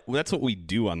what? That's what we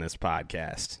do on this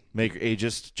podcast. Make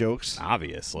ageist jokes?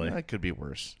 Obviously. That could be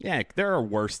worse. Yeah, there are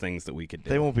worse things that we could do.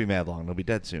 They won't be mad long. They'll be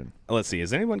dead soon. Let's see.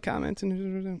 Is anyone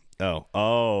commenting?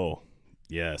 Oh,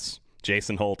 yes.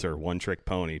 Jason Holter, one-trick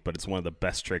pony, but it's one of the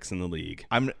best tricks in the league.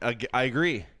 I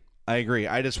agree.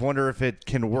 I just wonder if it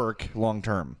can work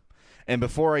long-term. And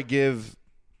before I give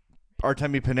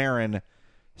Artemi Panarin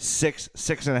 $6.5,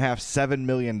 $7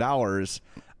 million,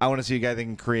 I want to see a guy that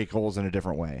can create goals in a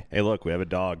different way. Hey, look, we have a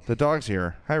dog. The dog's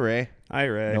here. Hi, Ray. Hi,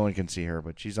 Ray. No one can see her,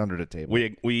 but she's under the table.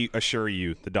 We assure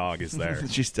you the dog is there.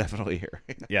 She's definitely here.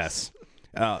 Yes.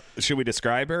 Should we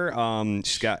describe her?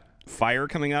 She's got fire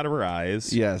coming out of her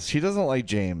eyes. Yes, she doesn't like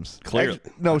James. Clearly.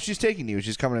 No, she's taking you.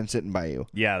 She's coming and sitting by you.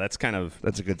 Yeah, that's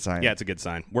a good sign. Yeah, it's a good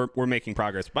sign. We're making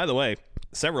progress. By the way,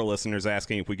 several listeners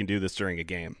asking if we can do this during a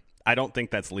game. I don't think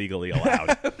that's legally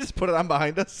allowed. Just put it on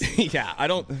behind us. Yeah, I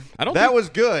don't. That was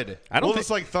good. We'll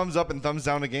just like thumbs up and thumbs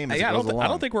down a game. I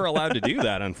don't think we're allowed to do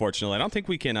that. Unfortunately, I don't think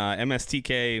we can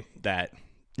MSTK that.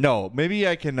 No, maybe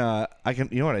I can.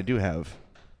 You know what I do have?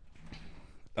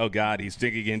 Oh God, he's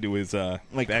digging into his bag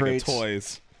crates. of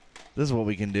toys. This is what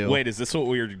we can do. Wait, is this what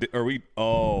are we?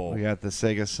 Oh, we got the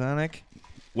Sega Sonic.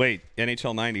 Wait,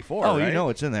 NHL 94. Oh, right? you know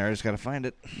it's in there. I just got to find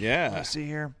it. Yeah. Let's see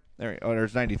here.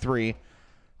 There's 93.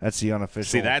 That's the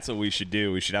unofficial. See, that's what we should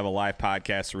do. We should have a live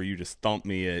podcast where you just thump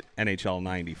me at NHL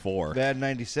 94. Bad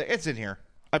 96. It's in here.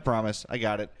 I promise. I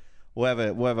got it. We'll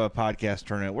have a podcast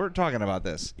tournament. We're talking about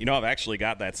this. You know, I've actually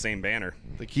got that same banner.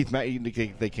 The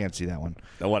they can't see that one.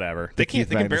 Whatever. They can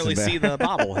barely see the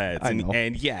bobbleheads,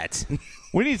 and yet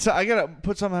we need. I gotta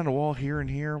put something on the wall here and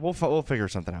here. We'll figure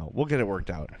something out. We'll get it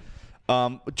worked out.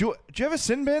 Do you have a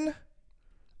sin bin?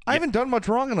 I haven't done much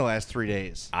wrong in the last 3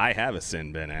 days. I have a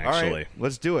sin bin, actually. All right,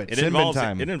 let's do it. Sin bin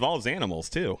time. It involves animals,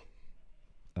 too.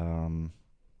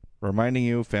 Reminding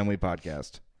you, family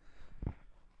podcast.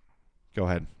 Go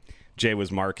ahead. Jay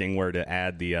was marking where to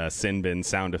add the sin bin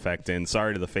sound effect in.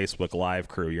 Sorry to the Facebook Live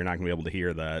crew. You're not going to be able to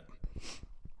hear that.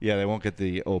 Yeah, they won't get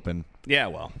the open. Yeah,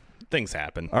 well, things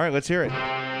happen. All right, let's hear it.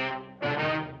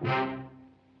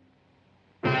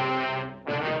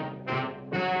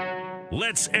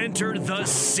 Let's enter the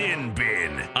sin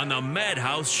bin on the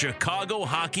Madhouse Chicago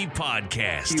Hockey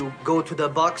Podcast. You go to the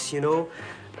box, 2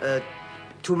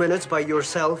 minutes by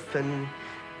yourself, and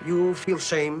you feel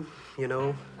shame,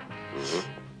 and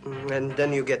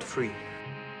then you get free.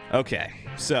 Okay,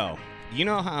 so you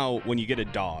know how when you get a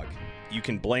dog, you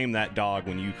can blame that dog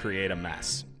when you create a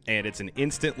mess, and it's an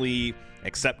instantly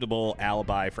acceptable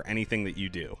alibi for anything that you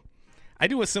do. I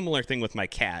do a similar thing with my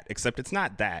cat, except it's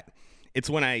not that. It's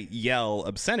when I yell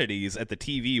obscenities at the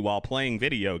TV while playing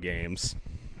video games,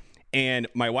 and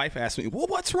my wife asked me, well,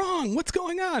 what's wrong? What's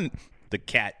going on? The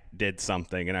cat did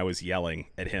something, and I was yelling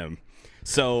at him.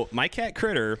 So my cat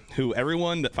Critter, who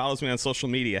everyone that follows me on social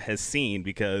media has seen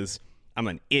because I'm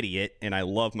an idiot and I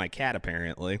love my cat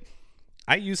apparently,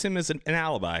 I use him as an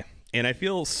alibi, and I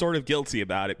feel sort of guilty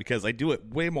about it because I do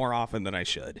it way more often than I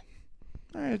should.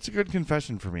 All right, it's a good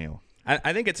confession from you.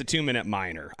 I think it's a 2-minute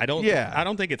minor. I don't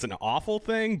think it's an awful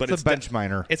thing, but it's a bench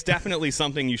minor. It's definitely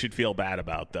something you should feel bad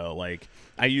about, though. Like,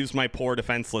 I use my poor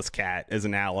defenseless cat as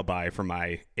an alibi for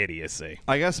my idiocy.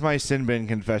 I guess my sin bin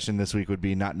confession this week would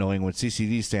be not knowing what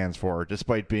CCD stands for,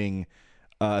 despite being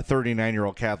a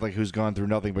 39-year-old Catholic who's gone through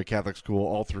nothing but Catholic school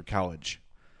all through college.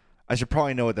 I should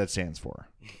probably know what that stands for.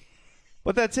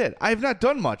 But that's it. I've not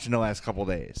done much in the last couple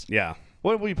days. Yeah.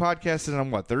 What we podcasted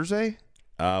on Thursday?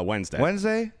 Wednesday.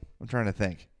 Wednesday? I'm trying to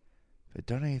think. Have I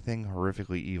done anything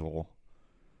horrifically evil?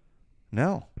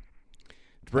 No.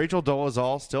 Rachel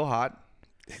Dolezal still hot.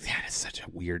 That is such a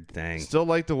weird thing. Still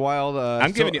like the wild.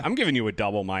 I'm giving you a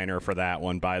double minor for that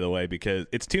one, by the way, because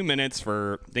it's 2 minutes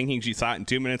for thinking she's hot and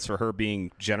 2 minutes for her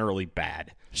being generally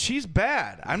bad. She's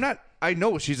bad. I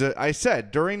know I said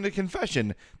during the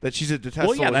confession that she's a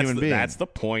detestable human being. That's the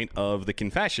point of the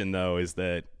confession, though, is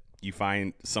that you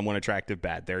find someone attractive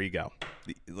bad. There you go.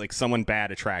 Like someone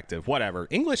bad attractive. Whatever.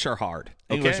 English are hard.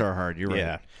 Okay? English are hard. You're right.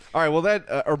 Yeah. All right. Well, that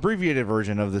abbreviated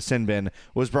version of the sin bin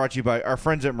was brought to you by our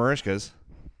friends at Marishka's.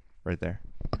 Right there.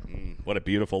 What a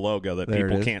beautiful logo that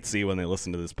people can't see when they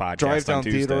listen to this podcast. Drive down on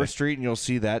Tuesday. Theodore Street and you'll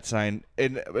see that sign.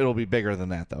 And it'll be bigger than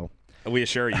that, though. We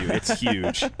assure you, it's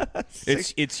huge.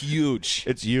 It's huge.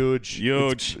 It's huge.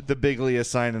 Huge. It's the bigliest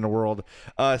sign in the world.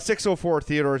 604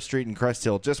 Theodore Street in Crest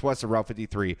Hill, just west of Route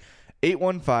 53.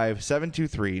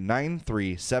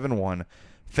 815-723-9371.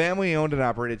 Family owned and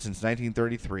operated since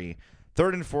 1933.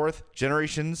 Third and fourth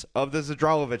generations of the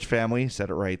Zdralovic family. Said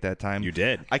it right that time. You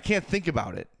did. I can't think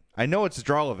about it. I know it's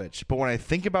Zdralovic, but when I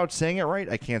think about saying it right,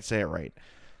 I can't say it right.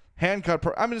 I'm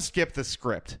going to skip the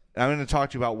script. I'm going to talk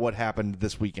to you about what happened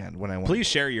this weekend when I went. Please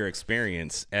share your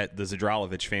experience at the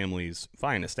Zdralovic family's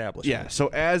fine establishment. Yeah, so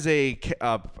as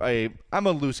I'm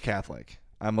a loose Catholic.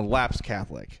 I'm a lapsed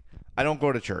Catholic. I don't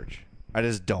go to church. I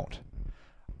just don't.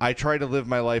 I try to live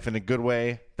my life in a good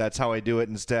way. That's how I do it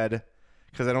instead,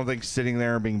 because I don't think sitting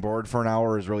there and being bored for an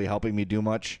hour is really helping me do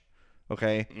much.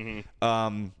 Okay?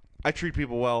 Mm-hmm. I treat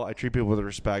people well. I treat people with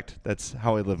respect. That's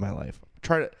how I live my life.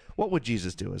 What would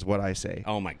Jesus do is what I say.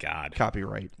 Oh, my God.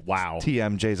 Copyright. Wow.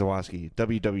 TM Jay Zawoski,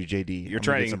 WWJD. You're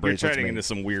treading into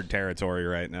some weird territory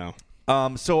right now.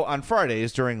 So on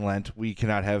Fridays during Lent, we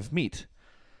cannot have meat.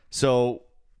 So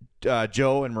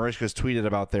Joe and Marishka's tweeted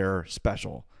about their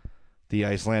special. the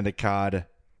Icelandic cod,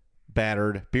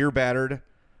 beer battered,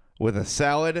 with a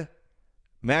salad,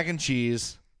 mac and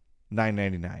cheese,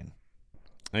 $9.99. I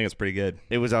think it's pretty good.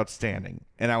 It was outstanding,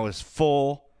 and I was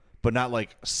full, but not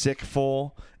like sick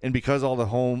full. And because all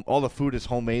the food is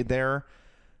homemade there,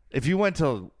 if you went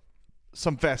to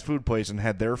some fast food place and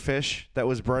had their fish that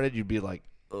was breaded, you'd be like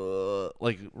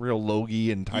real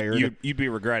logy and tired. You'd be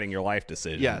regretting your life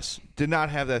decision. Yes, did not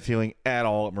have that feeling at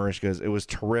all at Marishka's. It was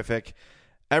terrific.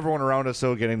 Everyone around us,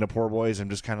 though, getting the poor boys, I'm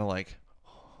just kind of like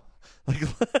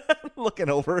looking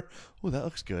over. Oh, that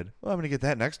looks good. Well, I'm going to get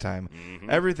that next time. Mm-hmm.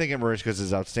 Everything at Marishka's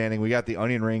is outstanding. We got the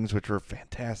onion rings, which were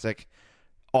fantastic.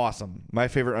 Awesome. My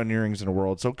favorite onion rings in the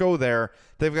world. So go there.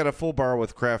 They've got a full bar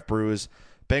with craft brews,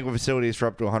 banquet facilities for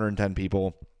up to 110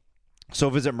 people. So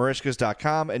visit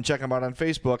Marishkas.com and check them out on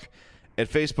Facebook at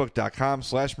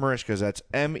facebook.com/Marishkas. That's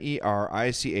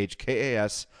MERICHKAS.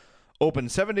 Open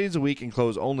 7 days a week and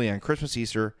close only on Christmas,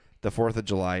 Easter, the 4th of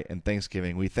July, and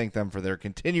Thanksgiving. We thank them for their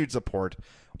continued support.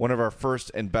 One of our first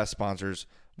and best sponsors.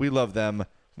 We love them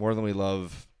more than we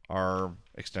love our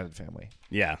extended family.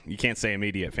 Yeah, you can't say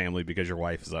immediate family because your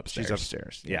wife is upstairs. She's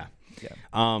upstairs. Yeah.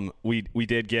 We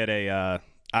did get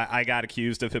I got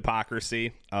accused of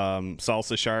hypocrisy.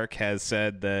 Salsa Shark has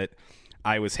said that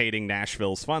I was hating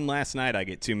Nashville's fun last night. I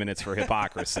get 2 minutes for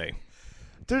hypocrisy.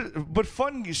 But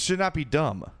fun should not be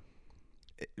dumb.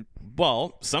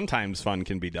 Well, sometimes fun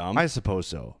can be dumb. I suppose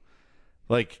so.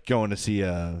 Like going to see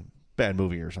a bad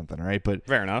movie or something, right? But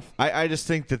fair enough. I just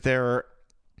think that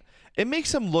it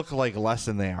makes them look like less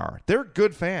than they are. They're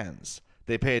good fans.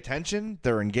 They pay attention.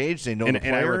 They're engaged. They know the players.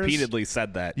 And I repeatedly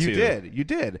said that, too. You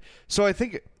did. So I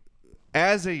think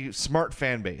as a smart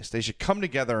fan base, they should come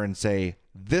together and say,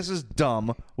 this is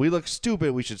dumb. We look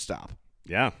stupid. We should stop.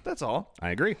 Yeah. That's all.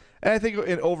 I agree. And I think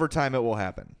in overtime it will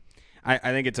happen. I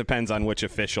think it depends on which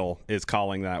official is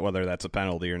calling that, whether that's a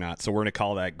penalty or not. So we're going to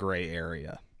call that gray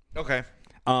area. Okay.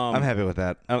 I'm happy with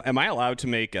that. Am I allowed to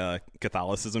make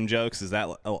Catholicism jokes? Is that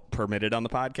permitted on the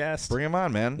podcast? Bring them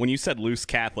on, man. When you said loose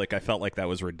Catholic, I felt like that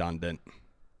was redundant.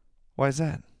 Why is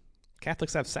that?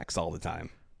 Catholics have sex all the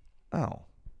time. Oh.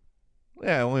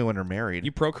 Yeah, only when they're married.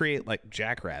 You procreate like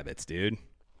jackrabbits, dude.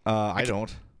 I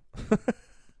don't.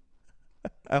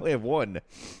 I only have one.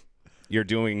 You're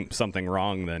doing something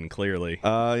wrong then, clearly.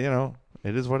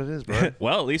 It is what it is, bro.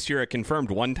 Well, at least you're a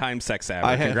confirmed one-time sex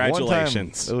addict.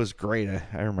 Congratulations. It was great.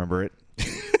 I remember it.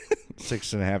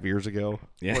 6.5 years ago.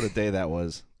 Yeah. What a day that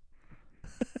was.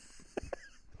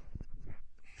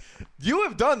 You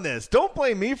have done this. Don't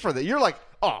blame me for that. You're like,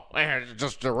 oh, man,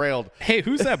 just derailed. Hey,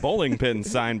 who's that bowling pin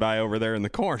signed by over there in the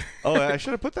corner? Oh, I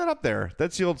should have put that up there.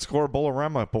 That's the old Score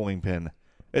Bolorama bowling pin.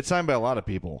 It's signed by a lot of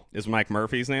people. Is Mike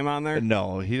Murphy's name on there?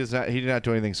 No, he does not. He did not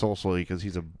do anything socially because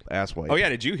he's an asswipe. Oh yeah,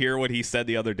 did you hear what he said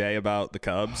the other day about the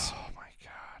Cubs? Oh my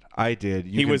God, I did.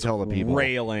 He was tell the people.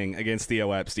 Railing against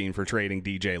Theo Epstein for trading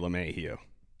DJ LeMahieu,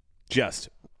 just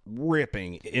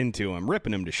ripping into him,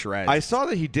 ripping him to shreds. I saw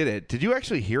that he did it. Did you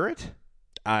actually hear it?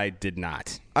 I did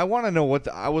not. I want to know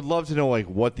I would love to know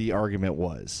what the argument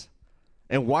was,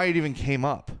 and why it even came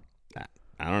up.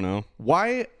 I don't know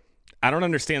why. I don't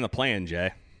understand the plan,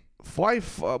 Jay.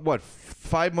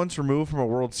 5 months removed from a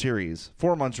World Series?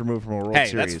 4 months removed from a World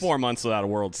Series? Hey, that's 4 months without a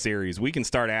World Series. We can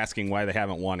start asking why they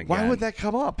haven't won again. Why would that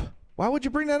come up? Why would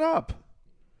you bring that up?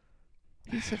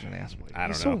 He's such an asshole. I don't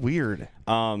know. So weird.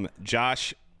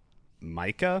 Josh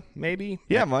Micah, maybe?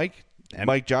 Yeah, Mike.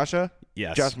 Mike Joshua?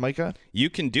 Yes. Josh Micah?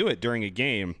 You can do it during a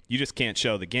game. You just can't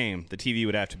show the game. The TV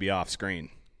would have to be off screen.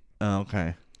 Oh,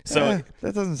 okay. So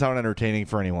that doesn't sound entertaining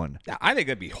for anyone. I think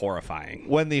that'd be horrifying.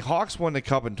 When the Hawks won the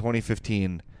Cup in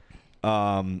 2015,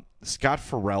 Scott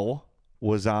Farrell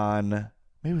was on,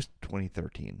 maybe it was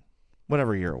 2013,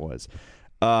 whatever year it was.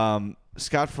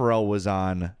 Scott Farrell was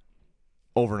on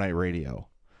overnight radio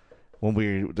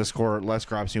when the score, Les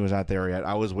Gropstein was not there yet.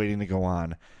 I was waiting to go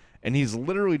on, and he's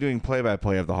literally doing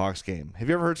play-by-play of the Hawks game. Have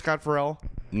you ever heard Scott Farrell?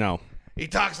 No. He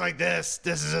talks like this.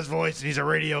 This is his voice, and he's a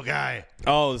radio guy.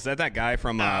 Oh, is that guy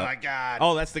from... oh, my God.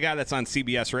 Oh, that's the guy that's on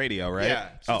CBS Radio, right? Yeah.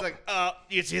 So he's like,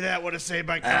 you see that? What a save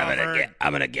by Crawford.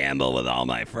 I'm going to gamble with all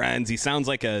my friends. He sounds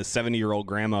like a 70-year-old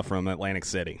grandma from Atlantic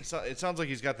City. So it sounds like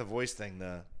he's got the voice thing.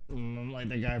 Like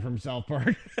the guy from South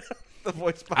Park. The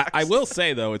voice box. I will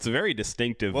say, though, it's a very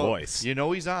distinctive voice. You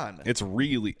know he's on. It's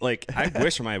really, I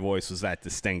wish my voice was that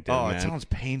distinctive, man. It sounds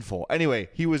painful. Anyway,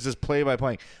 he was just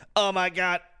play-by-playing. Oh, my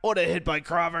God. What a hit by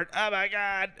Crawford. Oh, my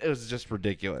God. It was just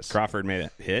ridiculous. Crawford made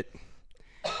a hit.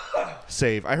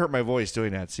 Save. I hurt my voice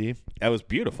doing that, see? That was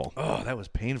beautiful. Oh, that was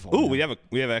painful. Ooh, we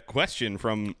have a question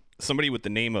from somebody with the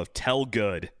name of Tell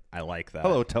Good. I like that.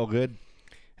 Hello, Tell Good.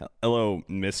 Hello,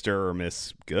 Mr. or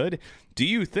Miss Good. Do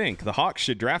you think the Hawks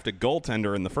should draft a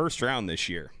goaltender in the first round this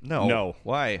year? No.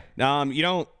 Why? You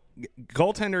don't.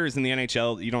 Goaltenders in the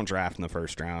NHL, you don't draft in the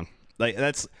first round. Like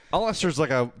that's unless there's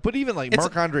but even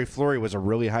Marc-Andre Fleury was a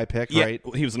really high pick, right?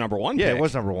 He was the number one. Yeah, pick. it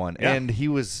was number one, yeah. and he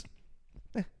was.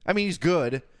 I mean, he's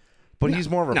good, but he's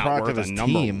more of a product of his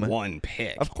team. Number one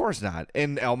pick, of course not.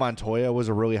 And El Montoya was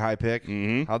a really high pick.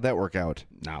 Mm-hmm. How'd that work out?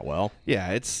 Not well.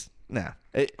 Yeah, it's nah.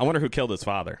 I wonder who killed his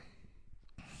father.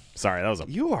 Sorry, that was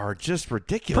You are just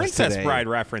ridiculous. Princess today. Bride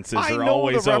references I are know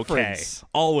always the okay. reference.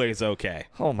 Always okay.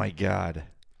 Oh my God.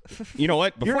 You know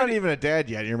what? You're not even a dad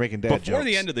yet. You're making dad jokes. Before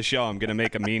the end of the show, I'm going to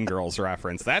make a Mean Girls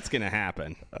reference. That's going to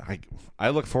happen. I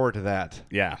look forward to that.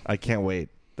 Yeah. I can't wait.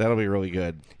 That'll be really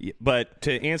good. But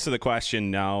to answer the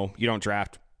question, no, you don't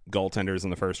draft goaltenders in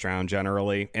the first round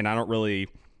generally. And I haven't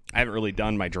really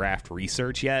done my draft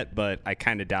research yet, but I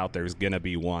kind of doubt there's going to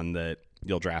be one that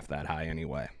you'll draft that high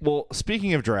anyway. Well,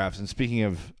 speaking of drafts and speaking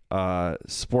of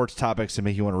sports topics that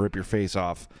make you want to rip your face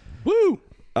off, woo!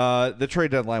 The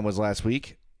trade deadline was last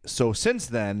week. So since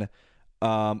then,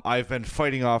 I've been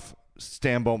fighting off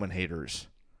Stan Bowman haters.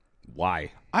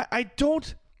 Why? I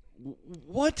don't.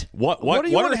 What? What are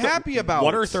you unhappy about?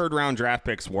 What are third round draft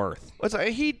picks worth?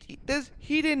 He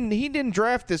didn't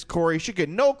draft this, Corey. He should get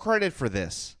no credit for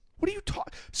this. What are you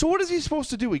talking? So what is he supposed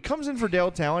to do? He comes in for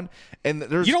Dale Talon, and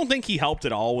there's. You don't think he helped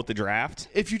at all with the draft?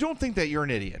 If you don't think that, you're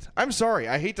an idiot. I'm sorry.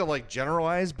 I hate to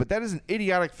generalize, but that is an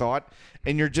idiotic thought,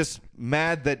 and you're just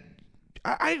mad that.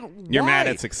 You're why? mad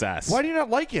at success. Why do you not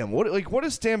like him? What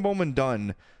has Stan Bowman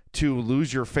done to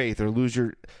lose your faith or lose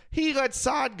your? He let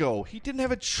Saad go. He didn't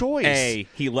have a choice. A,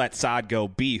 he let Saad go.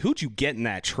 B, who'd you get in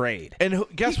that trade? And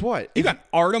guess what? You got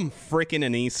Artem freaking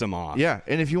Anisimov. Yeah,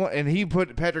 and if you want, and he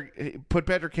put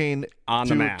Patrick Kane on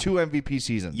the map. 2 MVP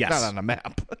seasons. Yes, not on the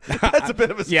map. That's a bit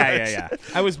of a stretch. Yeah.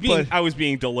 I was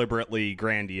being deliberately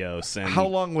grandiose. And how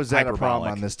long was that hyperbolic. a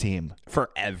problem on this team?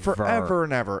 Forever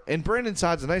and ever. And Brandon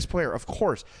Saad's a nice player, of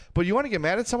course. But you want to get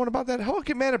mad at someone about that? How about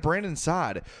get mad at Brandon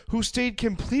Saad, who stayed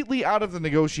completely out of the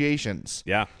negotiations?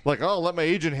 Yeah. I'll let my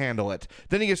agent handle it.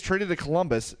 Then he gets traded to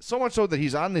Columbus, so much so that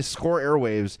he's on the Score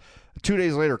airwaves 2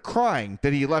 days later crying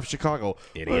that he left Chicago.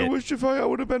 Idiot. I wish I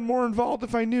would have been more involved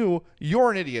if I knew.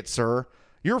 You're an idiot, sir.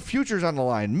 Your future's on the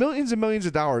line. Millions and millions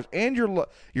of dollars and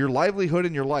your livelihood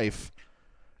and your life.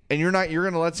 And you're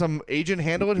going to let some agent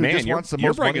handle it who just wants the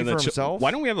most money for himself?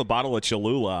 Why don't we have a bottle of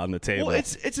Cholula on the table? Well,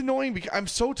 it's annoying because I'm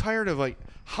so tired of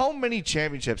how many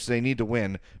championships do they need to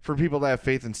win for people to have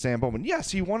faith in Stan Bowman?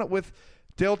 Yes, he won it with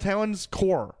Dale Talon's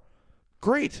core.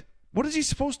 Great. What is he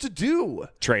supposed to do?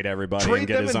 Trade everybody and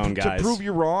get his own guys to prove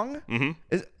you wrong?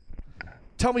 Mm-hmm.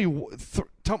 Tell me,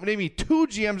 name me 2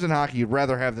 GMs in hockey you'd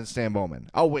rather have than Stan Bowman.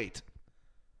 I'll wait.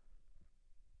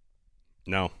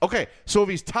 No. Okay, so if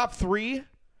he's top 3,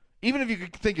 even if you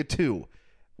could think of 2,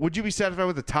 would you be satisfied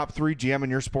with the top 3 GM in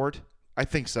your sport? I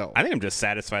think so. I think I'm just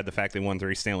satisfied the fact they won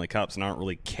 3 Stanley Cups, and I don't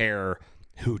really care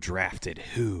who drafted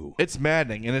who. It's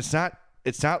maddening, and it's not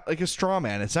like a straw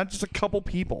man. It's not just a couple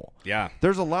people. Yeah.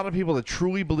 There's a lot of people that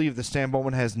truly believe that Stan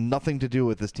Bowman has nothing to do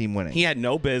with this team winning. He had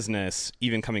no business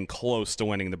even coming close to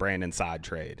winning the Brandon Saad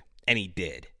trade, and he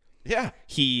did. Yeah.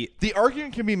 The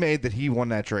argument can be made that he won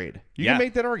that trade. You can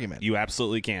make that argument. You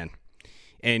absolutely can.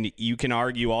 And you can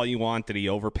argue all you want that he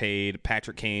overpaid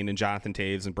Patrick Kane and Jonathan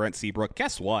Taves and Brent Seabrook.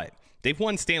 Guess what? They've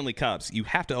won Stanley Cups. You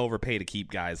have to overpay to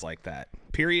keep guys like that.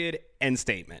 Period. End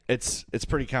statement. It's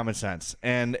pretty common sense.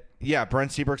 And yeah,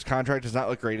 Brent Seabrook's contract does not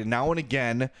look great. And now and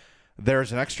again,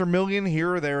 there's an extra $1 million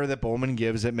here or there that Bowman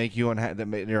gives that make you unhappy.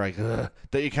 You're like, ugh,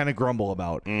 that you kind of grumble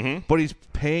about. Mm-hmm. But he's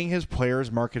paying his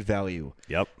players market value.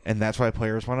 Yep. And that's why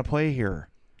players want to play here.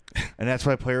 And that's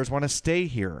why players want to stay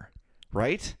here.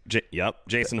 Right? Yep.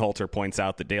 Jason Holter points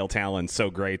out that Dale Talon's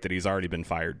so great that he's already been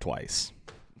fired twice.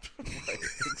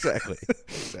 Exactly.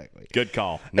 Good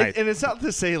call. Nice. And it's not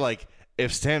to say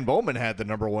if Stan Bowman had the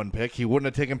number 1 pick, he wouldn't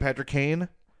have taken Patrick Kane.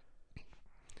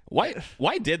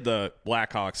 Why did the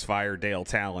Blackhawks fire Dale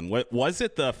Talon? Was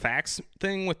it the fax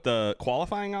thing with the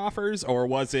qualifying offers, or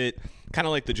was it kind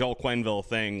of like the Joel Quenneville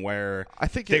thing where I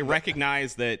think they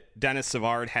recognized that Dennis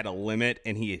Savard had a limit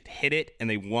and he had hit it, and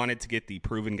they wanted to get the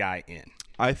proven guy in?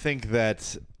 I think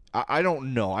that I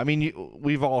don't know. I mean,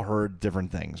 we've all heard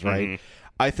different things, right? Mm-hmm.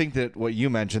 I think that what you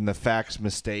mentioned, the fax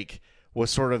mistake, was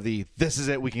sort of this is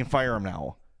it, we can fire him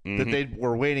now, that they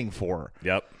were waiting for.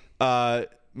 Yep.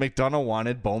 McDonough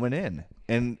wanted Bowman in.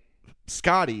 And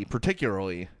Scotty,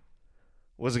 particularly,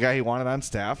 was a guy he wanted on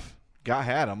staff,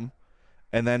 had him,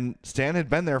 and then Stan had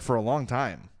been there for a long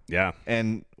time. Yeah.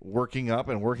 And working up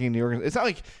and working in the organization. It's not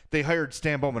like they hired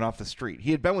Stan Bowman off the street.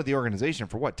 He had been with the organization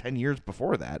for, 10 years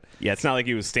before that? Yeah, it's not like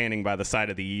he was standing by the side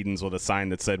of the Edens with a sign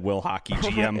that said Will Hockey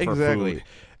GM for food.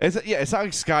 It's not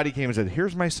like Scotty came and said,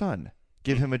 here's my son.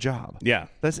 Give him a job. Yeah.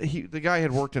 The guy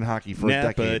had worked in hockey for a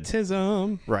decade.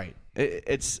 Nepotism. Right.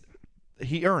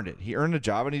 He earned it. He earned a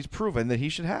job, and he's proven that he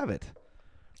should have it.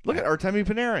 Look at Artemi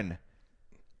Panarin.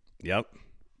 Yep.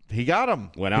 He got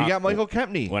him. He got Michael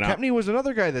Kempny. Kempny was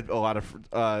another guy that a lot of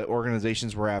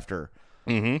organizations were after.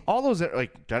 Mm-hmm. All those,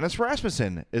 like Dennis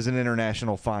Rasmussen is an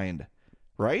international find,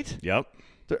 right? Yep.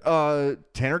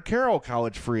 Tanner Carroll,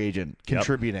 college free agent,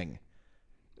 contributing.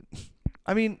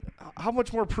 I mean, how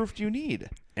much more proof do you need?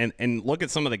 And look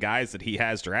at some of the guys that he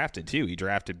has drafted, too. He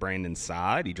drafted Brandon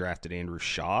Saad. He drafted Andrew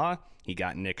Shaw. He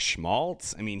got Nick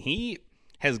Schmaltz. I mean, he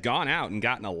has gone out and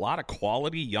gotten a lot of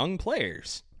quality young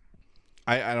players.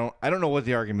 I don't know what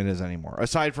the argument is anymore.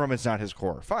 Aside from it's not his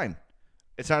core. Fine.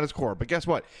 It's not his core. But guess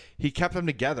what? He kept them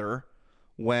together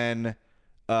when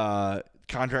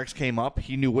contracts came up.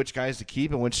 He knew which guys to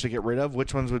keep and which to get rid of,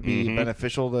 which ones would be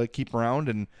beneficial to keep around,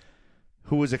 and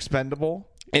who was expendable.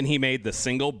 And he made the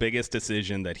single biggest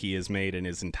decision that he has made in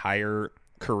his entire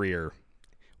career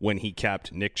when he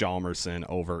kept Nick Hjalmarsson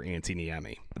over Antti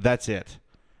Niemi. That's it.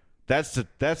 That's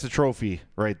the trophy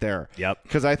right there. Yep.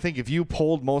 Because I think if you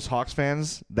polled most Hawks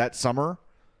fans that summer,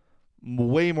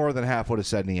 way more than half would have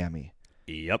said Niemi.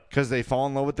 Yep. Because they fall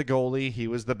in love with the goalie. He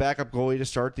was the backup goalie to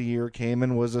start the year, came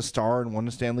and was a star and won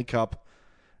the Stanley Cup.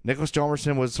 Nicholas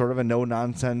Hjalmarsson was sort of a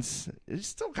no-nonsense. He's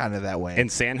still kind of that way.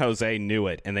 And San Jose knew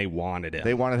it, and they wanted him.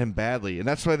 They wanted him badly, and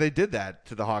that's why they did that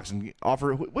to the Hawks. And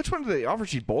which one did they offer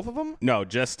sheet? Both of them? No,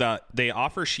 just they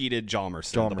offer sheeted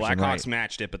Hjalmarsson. The Blackhawks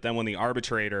matched it, but then when the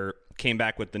arbitrator came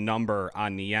back with the number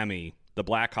on Niemi, the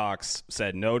Blackhawks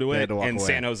said no to it, and away.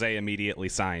 San Jose immediately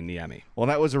signed Niemi. Well,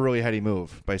 that was a really heady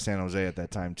move by San Jose at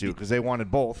that time, too, because they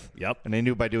wanted both. Yep. And they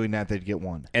knew by doing that they'd get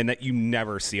one. And that you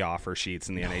never see offer sheets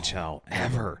in the NHL,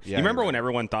 ever. Yeah, you remember when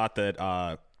everyone thought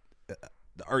that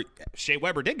Shea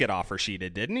Weber did get offer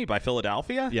sheeted, didn't he, by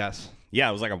Philadelphia? Yes. Yeah,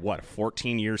 it was like a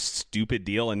 14-year stupid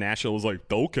deal, and Nashville was like,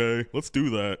 okay, let's do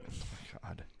that.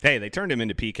 God. Hey, they turned him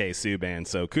into PK Subban,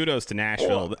 so kudos to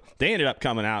Nashville. They ended up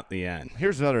coming out in the end.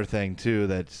 Here's another thing, too,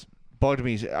 that's bugged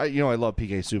me. I love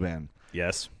PK Subban.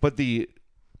 Yes. But the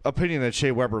opinion that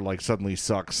Shea Weber, suddenly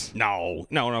sucks. No.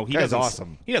 He Guy's doesn't.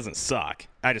 awesome. He doesn't suck.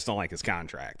 I just don't like his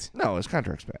contract. No, his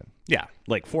contract's bad. Yeah,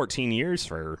 14 years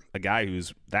for a guy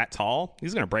who's that tall.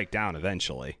 He's going to break down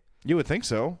eventually. You would think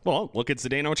so. Well, look at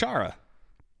Zdeno Chara.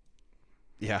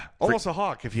 Yeah. Almost a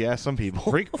Hawk, if you ask some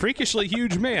people. Freakishly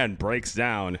huge man breaks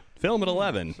down. Film at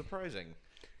 11. Surprising.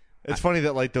 It's funny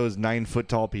that, those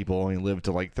 9-foot-tall people only live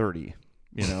to, 30,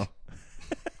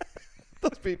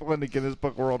 Those people in the Guinness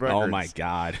Book World Records. Oh, my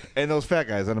God. And those fat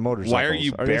guys on the motorcycles. Why are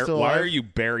you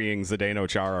alive? burying Zdeno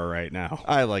Chara right now?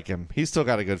 I like him. He's still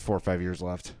got a good 4 or 5 years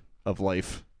left of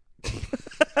life.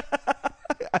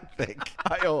 I think.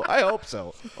 I hope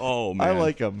so. Oh, man. I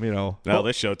like him, Well,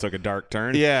 this show took a dark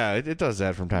turn. Yeah, it does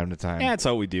that from time to time. Yeah, that's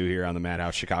what we do here on the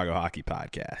Madhouse Chicago Hockey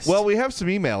Podcast. Well, we have some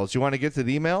emails. You want to get to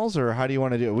the emails, or how do you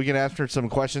want to do it? We can answer some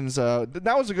questions. That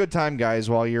was a good time, guys,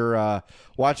 while you're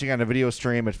watching on a video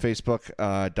stream at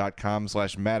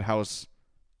facebook.com/Madhouse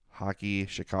Hockey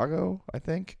Chicago, I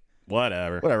think.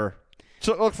 Whatever.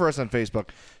 So look for us on Facebook.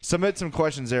 Submit some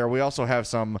questions there. We also have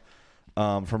some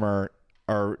from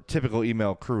our typical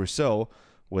email crew. So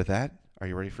with that, are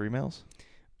you ready for emails?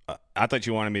 I thought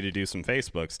you wanted me to do some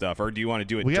Facebook stuff, or do you want to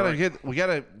do it? We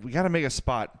gotta make a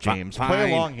spot, James. Fine,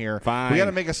 play along here. Fine. We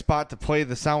gotta make a spot to play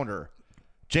the sounder.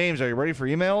 James, are you ready for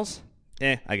emails?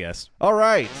 I guess. All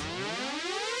right.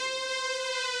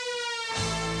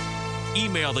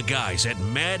 Email the guys at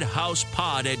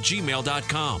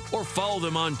madhousepod@gmail.com or follow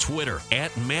them on Twitter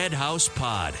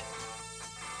 @madhousepod.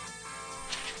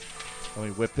 Let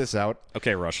me whip this out.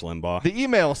 Okay, Rush Limbaugh. The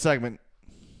email segment.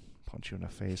 Punch you in the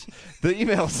face. The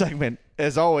email segment,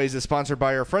 as always, is sponsored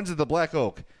by our friends at the Black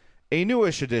Oak, a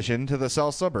newish addition to the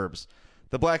South Suburbs.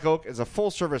 The Black Oak is a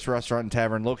full-service restaurant and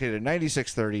tavern located at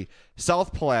 9630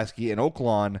 South Pulaski in Oak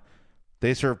Lawn.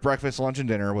 They serve breakfast, lunch, and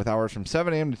dinner with hours from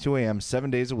 7 a.m. to 2 a.m. 7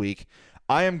 days a week.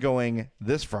 I am going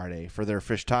this Friday for their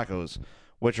fish tacos,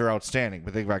 which are outstanding.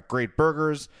 But they've got great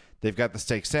burgers. They've got the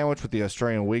steak sandwich with the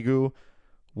Australian Wagyu.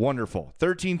 Wonderful.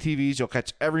 13 TVs. You'll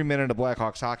catch every minute of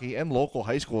Blackhawks hockey and local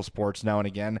high school sports now and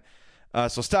again.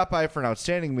 So stop by for an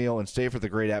outstanding meal and stay for the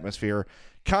great atmosphere.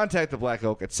 Contact the Black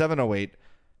Oak at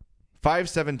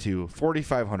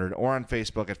 708-572-4500 or on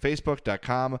Facebook at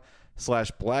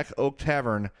facebook.com/Black Oak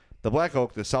Tavern. The Black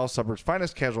Oak, the South Suburbs'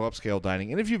 finest casual upscale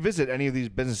dining. And if you visit any of these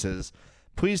businesses,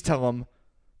 please tell them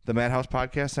the Madhouse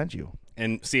Podcast sent you.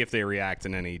 and see if they react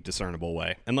in any discernible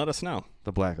way, and let us know.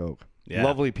 The Black Oak. Yeah.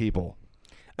 Lovely people.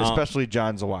 Especially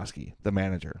John Zawoski, the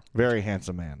manager. Very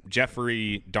handsome man.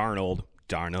 Jeffrey Darnold,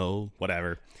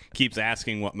 whatever, keeps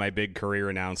asking what my big career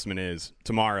announcement is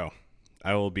tomorrow.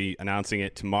 I will be announcing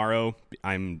it tomorrow.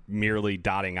 I'm merely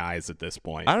dotting I's at this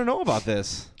point. I don't know about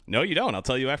this. No, you don't. I'll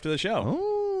tell you after the show.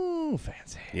 Oh,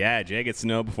 fancy. Yeah, Jay gets to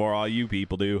know before all you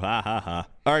people do. Ha, ha, ha.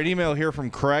 All right, email here from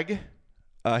Craig.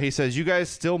 He says, you guys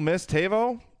still miss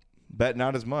Tavo? Bet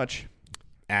not as much.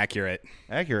 Accurate.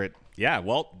 Yeah,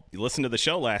 well, you listened to the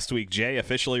show last week. Jay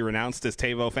officially renounced his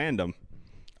Tavo fandom.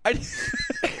 I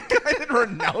didn't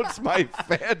renounce my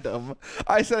fandom.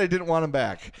 I said I didn't want him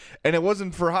back. And it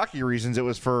wasn't for hockey reasons. It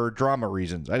was for drama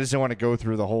reasons. I just didn't want to go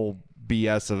through the whole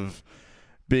BS of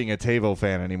being a Tavo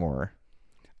fan anymore.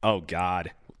 Oh,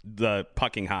 God. The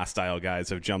Pucking Hostile guys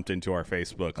have jumped into our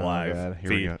Facebook Live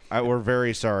feed. We're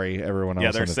very sorry, everyone else.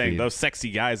 Yeah, they're on the saying feed. those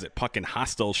sexy guys at Pucking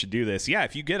Hostile should do this. Yeah,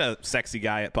 if you get a sexy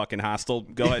guy at Pucking Hostile,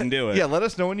 go ahead and do it. Yeah, let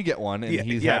us know when you get one, and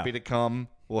he's happy to come.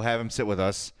 We'll have him sit with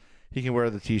us. He can wear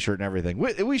the T-shirt and everything.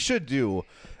 We should do,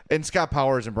 and Scott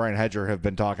Powers and Brian Hedger have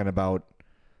been talking about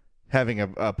having a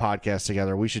podcast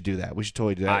together. We should do that. We should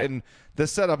totally do that. And the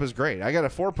setup is great. I got a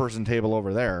 4-person table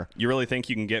over there. You really think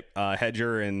you can get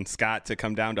Hedger and Scott to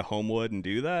come down to Homewood and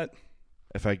do that?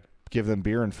 If I give them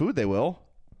beer and food, they will.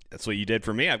 That's what you did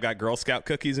for me. I've got Girl Scout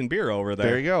cookies and beer over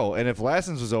there. There you go. And if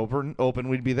Lassen's was open,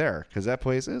 we'd be there because that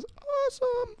place is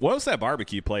awesome. What was that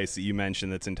barbecue place that you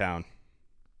mentioned that's in town?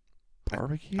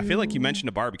 Barbecue? I feel like you mentioned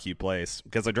a barbecue place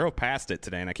because I drove past it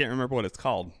today and I can't remember what it's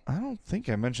called. I don't think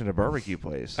I mentioned a barbecue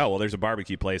place. Oh, well, there's a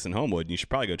barbecue place in Homewood and you should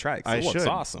probably go try it because it looks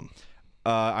awesome.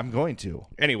 I'm going to.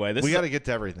 Anyway, we got to get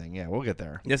to everything. Yeah, we'll get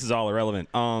there. This is all irrelevant.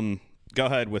 Go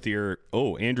ahead with your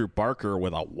Andrew Barker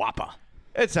with a whoppa.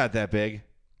 It's not that big.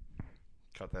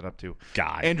 Cut that up too.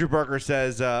 God. Andrew Barker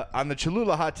says on the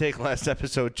Cholula hot take last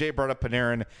episode, Jay brought up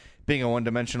Panarin being a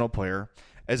one-dimensional player,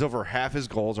 as over half his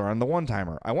goals are on the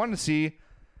one-timer. I wanted to see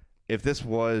if this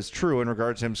was true in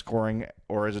regards to him scoring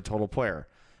or as a total player.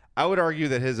 I would argue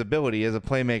that his ability as a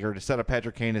playmaker to set up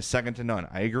Patrick Kane is second to none.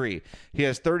 I agree. He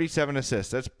has 37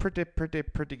 assists. That's pretty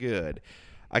good.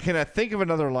 I cannot think of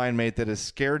another line mate that has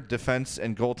scared defense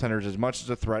and goaltenders as much as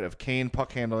the threat of Kane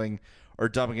puck handling or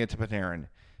dumping it to Panarin.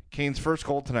 Kane's first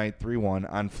goal tonight, 3-1,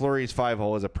 on Fleury's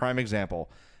 5-hole is a prime example.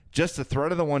 Just the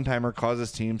threat of the one-timer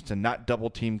causes teams to not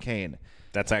double-team Kane.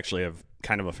 That's actually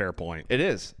kind of a fair point. It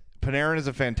is. Panarin is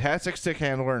a fantastic stick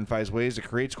handler and finds ways to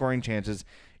create scoring chances,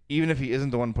 even if he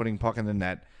isn't the one putting puck in the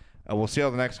net. We'll see how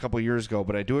the next couple of years go,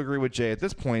 but I do agree with Jay. At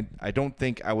this point, I don't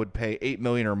think I would pay $8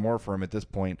 million or more for him at this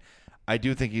point. I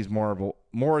do think he's more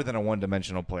than a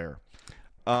one-dimensional player.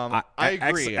 I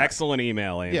agree. Excellent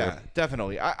email, Andrew. Yeah,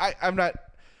 definitely. I'm not.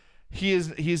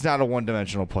 He's not a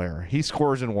one-dimensional player. He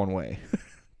scores in one way.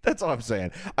 That's all I'm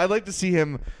saying. I'd like to see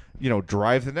him,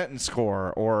 drive the net and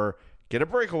score, or get a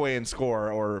breakaway and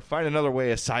score, or find another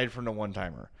way aside from the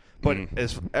one-timer. But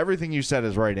as everything you said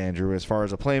is right, Andrew, as far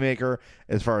as a playmaker,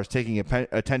 as far as taking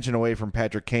attention away from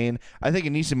Patrick Kane, I think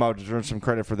Anisimov deserves some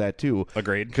credit for that too.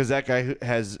 Agreed. Because that guy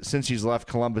has, since he's left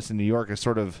Columbus in New York, has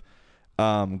sort of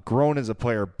grown as a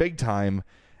player big time,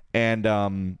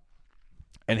 and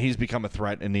he's become a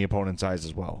threat in the opponent's eyes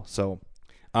as well. So,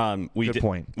 good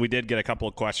point. We did get a couple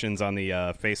of questions on the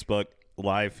Facebook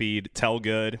live feed. Tell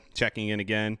Good checking in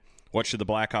again. What should the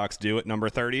Blackhawks do at number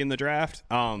 30 in the draft?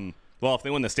 Well, if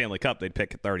they win the Stanley Cup, they'd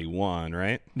pick at 31,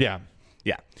 right? Yeah.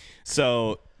 Yeah.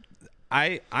 So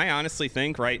I honestly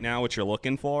think right now what you're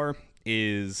looking for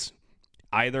is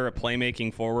either a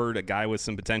playmaking forward, a guy with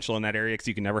some potential in that area, because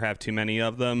you can never have too many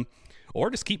of them,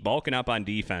 or just keep bulking up on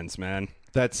defense, man.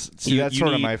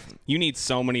 You need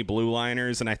so many blue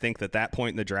liners, and I think at that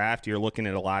point in the draft, you're looking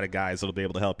at a lot of guys that'll be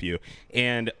able to help you.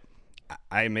 And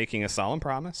I'm making a solemn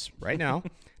promise right now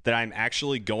that I'm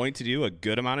actually going to do a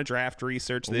good amount of draft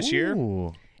research this year,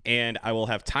 and I will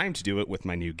have time to do it with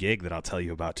my new gig that I'll tell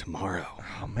you about tomorrow.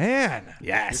 Oh, man.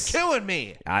 Yes. You're killing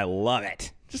me. I love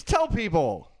it. Just tell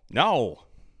people. No.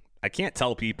 I can't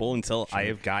tell people until I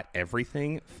have got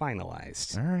everything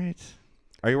finalized. All right.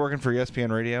 Are you working for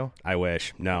ESPN Radio? I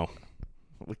wish. No.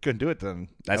 We couldn't do it then.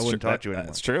 I wouldn't talk to you anymore.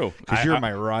 That's true. Because you're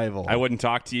my rival. I wouldn't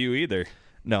talk to you either.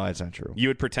 No, that's not true. You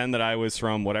would pretend that I was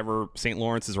from whatever St.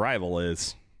 Lawrence's rival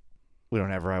is. We don't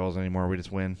have rivals anymore. We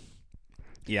just win.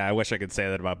 Yeah, I wish I could say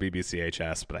that about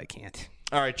BBCHS, but I can't.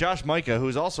 All right, Josh Micah,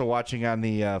 who's also watching on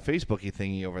the Facebooky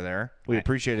thingy over there. We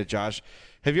appreciate it, Josh.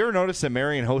 Have you ever noticed that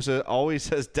Marian Hossa always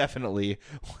says definitely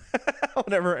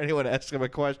whenever anyone asks him a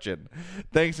question?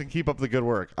 Thanks, and keep up the good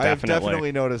work. I have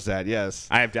definitely noticed that, yes.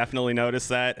 I have definitely noticed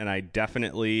that, and I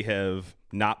definitely have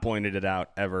not pointed it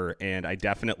out ever, and I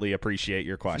definitely appreciate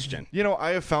your question. You know,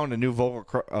 I have found a new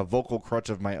vocal crutch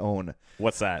of my own.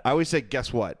 What's that? I always say,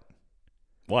 guess what?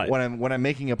 What? When I'm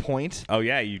making a point. Oh,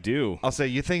 yeah, you do. I'll say,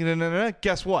 you think,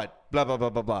 guess what? Blah, blah, blah,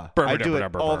 blah, blah. I do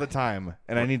it all the time,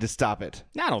 and I need to stop it.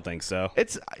 I don't think so.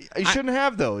 You shouldn't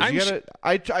have those.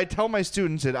 I tell my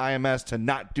students at IMS to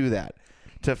not do that,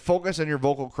 to focus on your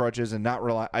vocal crutches and not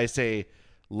rely. I say,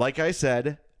 like I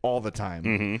said, all the time.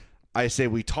 Mm-hmm. I say,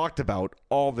 we talked about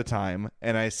all the time,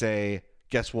 and I say,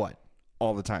 guess what?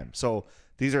 All the time. So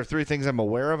these are 3 things I'm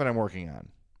aware of and I'm working on.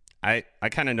 I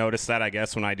kind of notice that, I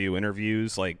guess, when I do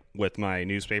interviews, like with my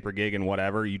newspaper gig and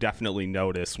whatever. You definitely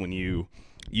notice when you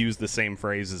use the same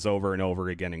phrases over and over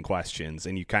again in questions,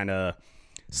 and you kind of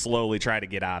slowly try to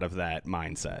get out of that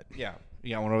mindset. Yeah.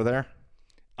 You got one over there?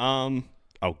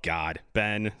 Oh, God.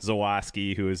 Ben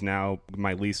Zawoski, who is now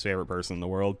my least favorite person in the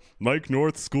world. Mike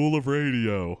North School of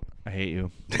Radio. I hate you.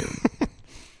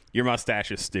 Your mustache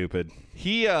is stupid.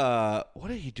 He, what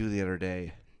did he do the other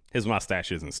day? His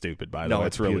mustache isn't stupid, by the way.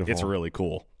 It's beautiful. It's really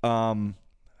cool.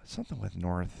 Something with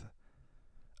North.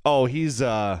 Oh, he's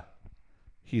this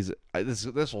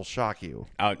will shock you.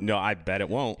 No, I bet it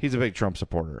won't. He's a big Trump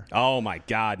supporter. Oh my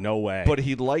God, no way. But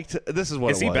he liked. This is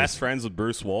what. Is he best friends with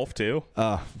Bruce Wolf too?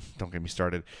 Don't get me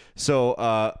started. So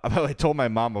I told my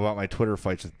mom about my Twitter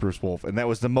fights with Bruce Wolf, and that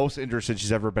was the most interested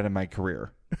she's ever been in my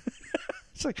career.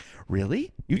 It's like,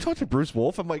 really? You talk to Bruce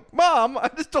Wolf? I'm like, Mom, I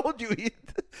just told you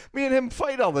me and him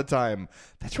fight all the time.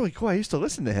 That's really cool. I used to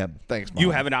listen to him. Thanks, Mom.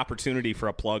 You have an opportunity for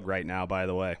a plug right now, by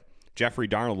the way. Jeffrey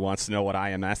Darnold wants to know what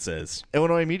IMS is.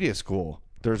 Illinois Media School.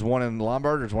 There's one in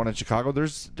Lombard. There's one in Chicago.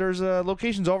 There's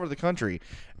locations all over the country.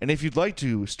 And if you'd like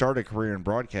to start a career in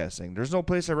broadcasting, there's no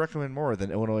place I recommend more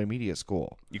than Illinois Media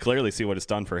School. You clearly see what it's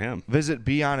done for him. Visit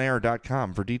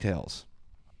beonair.com for details.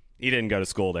 He didn't go to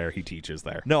school there. He teaches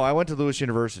there. No, I went to Lewis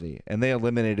University, and they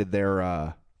eliminated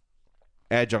their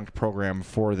adjunct program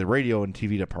for the radio and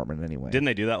TV department anyway. Didn't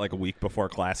they do that like a week before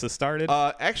classes started?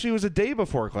 Actually, it was a day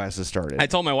before classes started. I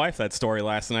told my wife that story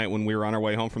last night when we were on our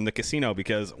way home from the casino,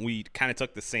 because we kind of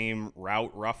took the same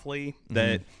route, roughly,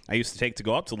 that I used to take to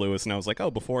go up to Lewis, and I was like, oh,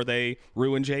 before they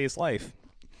ruin Jay's life.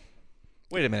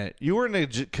 Wait a minute. You were in a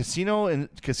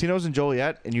casinos in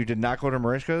Joliet, and you did not go to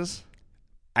Marishka's?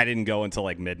 I didn't go until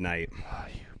like midnight. Oh,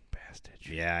 you bastard.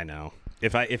 Yeah, I know.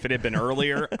 If it had been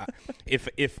earlier,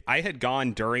 if I had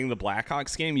gone during the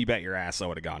Blackhawks game, you bet your ass I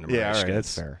would have gone to Marishka's. Yeah, all right,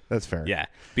 that's fair. That's fair. Yeah,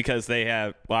 because they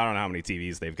have, well, I don't know how many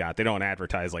TVs they've got. They don't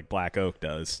advertise like Black Oak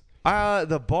does.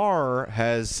 The bar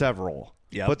has several.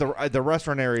 Yeah, but the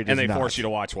restaurant area does not. And they not. force you to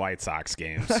watch White Sox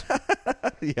games.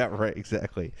 Yeah, right,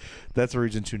 exactly. That's a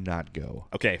reason to not go.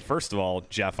 Okay, first of all,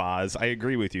 Jeff Oz, I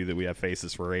agree with you that we have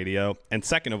faces for radio. And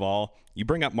second of all, you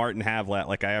bring up Martin Havlat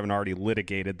like I haven't already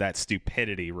litigated that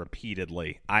stupidity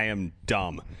repeatedly. I am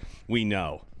dumb. We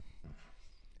know.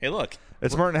 Hey, look.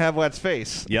 It's Martin Havlat's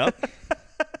face. Yep.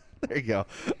 There you go.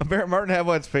 Martin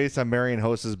Havlat's face on Marion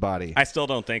Host's body. I still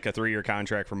don't think a 3-year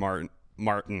contract for Martin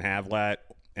Havlat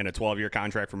and a 12-year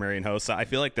contract for Marion Hossa, I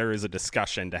feel like there is a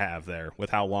discussion to have there with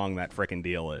how long that frickin'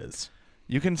 deal is.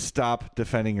 You can stop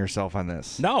defending yourself on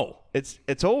this. No. It's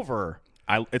over.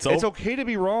 It's okay to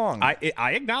be wrong.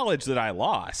 I acknowledge that I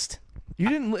lost. You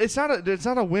didn't. It's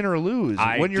not a win or lose.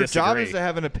 When your job is to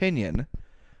have an opinion,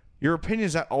 your opinion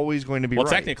is not always going to be right.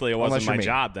 Well, technically, it wasn't my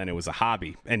job then. It was a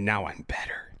hobby, and now I'm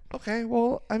better. Okay,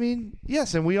 well, I mean,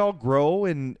 yes, and we all grow,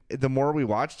 and the more we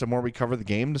watch, the more we cover the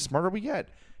game, the smarter we get.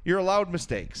 You're allowed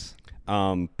mistakes.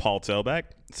 Paul Tobek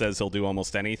says he'll do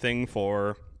almost anything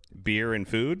for beer and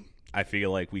food. I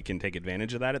feel like we can take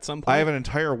advantage of that at some point. I have an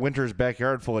entire winter's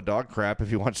backyard full of dog crap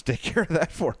if you want to take care of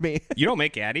that for me. You don't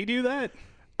make Addie do that?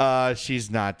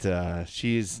 She's not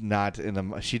in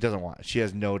the, she doesn't want, she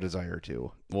has no desire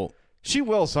to. Well, she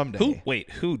will someday.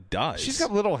 Who does? She's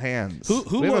got little hands.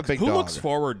 Who looks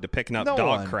forward to picking up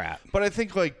dog crap? But I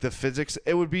think like the physics,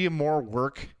 it would be more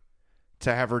work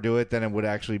to have her do it than it would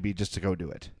actually be just to go do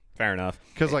it. Fair enough.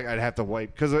 Because like I'd have to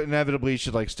wipe, because inevitably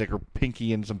she'd like stick her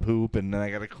pinky in some poop, and then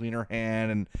I got to clean her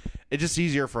hand, and it's just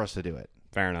easier for us to do it.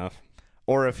 Fair enough.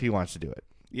 Or if he wants to do it.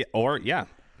 Yeah. Or yeah.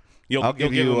 I'll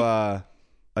give you a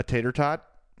tater tot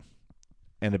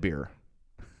and a beer.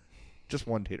 Just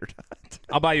one tater tot.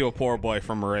 I'll buy you a poor boy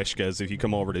from Marishka's if you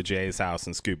come over to Jay's house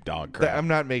and scoop dog crap. I'm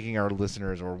not making our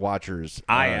listeners or watchers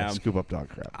scoop up dog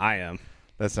crap. I am.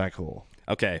 That's not cool.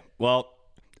 Okay. Well,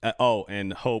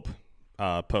 and Hope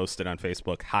posted on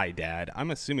Facebook, "Hi, Dad."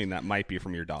 I'm assuming that might be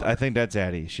from your daughter. I think that's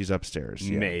Addie. She's upstairs.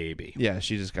 Yeah. Maybe. Yeah,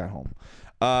 she just got home.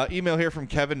 Email here from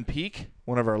Kevin Peak,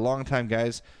 one of our longtime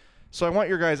guys. So I want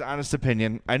your guys' honest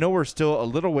opinion. I know we're still a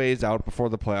little ways out before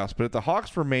the playoffs, but if the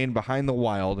Hawks remain behind the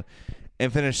Wild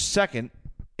and finish second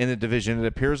in the division. It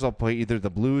appears they'll play either the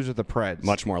Blues or the Preds.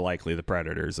 Much more likely the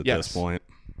Predators at this point.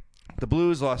 The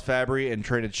Blues lost Fabry and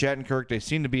traded Shattenkirk. They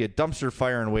seem to be a dumpster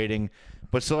fire in waiting,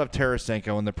 but still have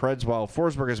Tarasenko. And the Preds, while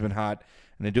Forsberg has been hot,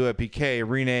 and they do have PK,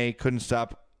 Rene couldn't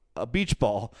stop a beach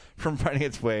ball from finding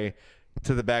its way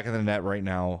to the back of the net right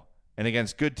now. And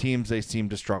against good teams, they seem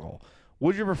to struggle. Who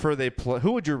would you prefer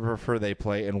they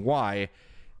play, and why?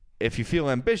 If you feel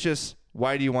ambitious,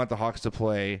 why do you want the Hawks to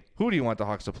play? Who do you want the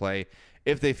Hawks to play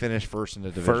if they finish first in the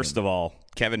division? First of all,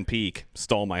 Kevin Peake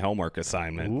stole my homework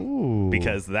assignment. Ooh.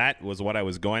 Because that was what I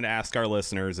was going to ask our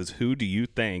listeners is who do you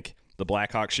think the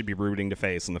Blackhawks should be rooting to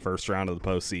face in the first round of the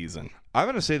postseason? I'm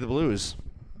going to say the Blues.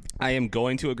 I am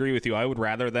going to agree with you. I would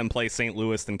rather them play St.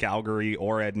 Louis than Calgary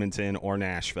or Edmonton or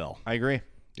Nashville. I agree.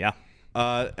 Yeah.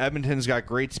 Edmonton's got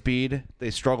great speed. They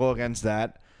struggle against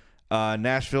that.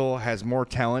 Nashville has more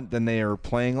talent than they are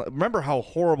playing. Remember how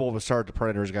horrible of a start the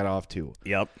Predators got off to.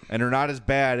 Yep. And they're not as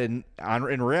bad in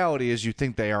reality as you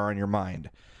think they are in your mind.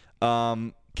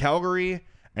 Calgary,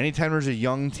 anytime there's a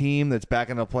young team that's back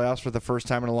in the playoffs for the first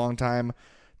time in a long time,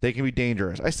 they can be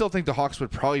dangerous. I still think the Hawks would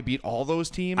probably beat all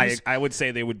those teams. I would say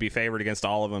they would be favored against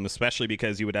all of them, especially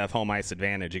because you would have home ice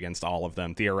advantage against all of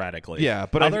them, theoretically. Yeah,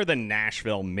 but other than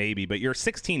Nashville, maybe. But you're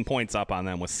 16 points up on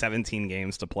them with 17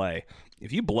 games to play.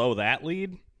 If you blow that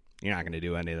lead, you're not going to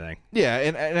do anything. Yeah,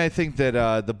 and I think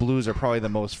that the Blues are probably the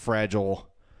most fragile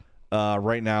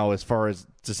right now as far as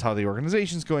just how the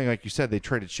organization's going. Like you said, they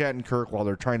traded Shattenkirk while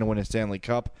they're trying to win a Stanley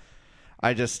Cup.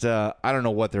 I just I don't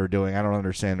know what they're doing. I don't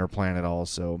understand their plan at all.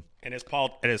 So, and as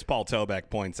Paul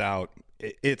Tobeck points out,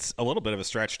 it's a little bit of a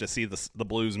stretch to see the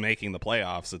Blues making the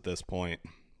playoffs at this point.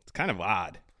 It's kind of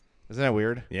odd. Isn't that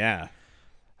weird? Yeah.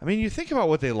 I mean, you think about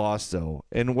what they lost though,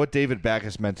 and what David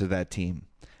Backes meant to that team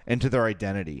and to their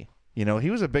identity. You know,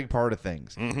 he was a big part of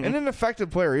things, and an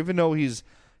effective player, even though he's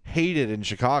hated in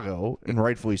Chicago and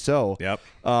rightfully so. Yep.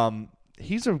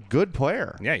 He's a good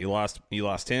player. Yeah, you lost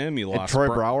him. You lost Troy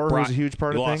Brouwer, who's a huge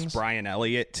part of things. You lost Brian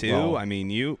Elliott, too. Well, I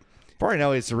mean, Brian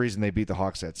Elliott's the reason they beat the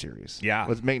Hawks that series. Yeah.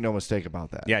 Let's make no mistake about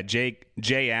that. Yeah, Jay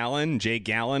Gallon,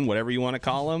 whatever you want to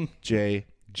call him. Jay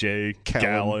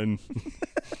Gallon.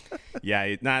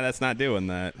 Yeah, that's not doing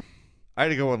that. I had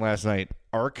to go one last night.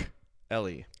 Ark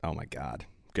Ellie. Oh, my God.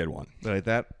 Good one. Like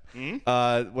that?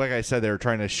 Mm-hmm. Like I said, they were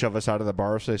trying to shove us out of the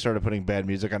bar, so they started putting bad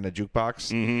music on the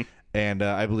jukebox. Mm-hmm. And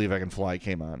I Believe I Can Fly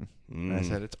came on. And I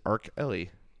said, it's Ark Ellie.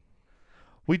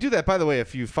 We do that, by the way,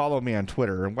 if you follow me on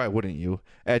Twitter, and why wouldn't you,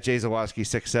 at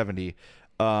JZawoski670.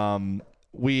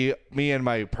 Me and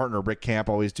my partner, Rick Camp,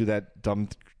 always do that dumb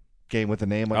game with the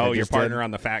name. Like your partner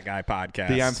on the Fat Guy podcast.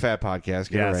 The I'm Fat podcast.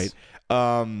 Get it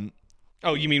right.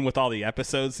 Oh, you mean with all the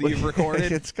episodes that you've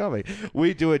recorded? It's coming.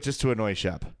 We do it just to annoy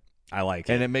Shep. I like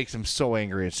it. And it makes him so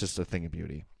angry. It's just a thing of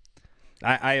beauty.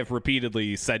 I have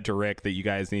repeatedly said to Rick that you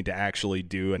guys need to actually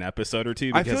do an episode or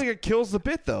two. I feel like it kills the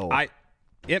bit, though.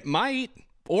 It might,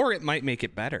 or it might make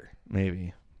it better.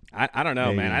 Maybe. I don't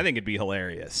know, man. I think it'd be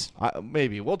hilarious.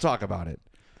 Maybe. We'll talk about it.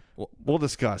 We'll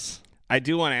discuss. I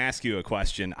do want to ask you a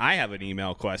question. I have an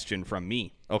email question from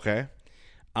me. Okay.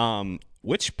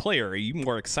 Which player are you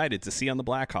more excited to see on the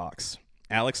Blackhawks?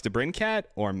 Alex DeBrincat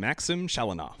or Maxim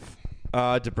Shelanov?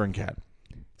 DeBrincat.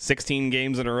 16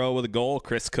 games in a row with a goal.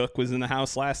 Chris Cook was in the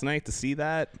house last night to see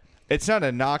that. It's not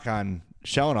a knock on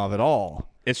Shelanov at all.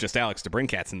 It's just Alex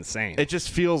DeBrincat's insane. It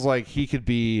just feels like he could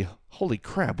be, holy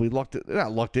crap,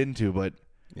 not lucked into, but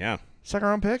yeah, second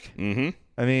round pick? Mm-hmm.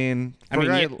 I mean,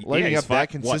 lighting up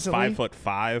that consistently? What,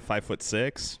 5'5",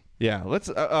 5'6"? Yeah, let's.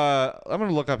 I'm going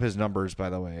to look up his numbers, by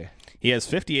the way. He has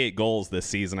 58 goals this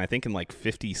season, I think in like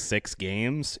 56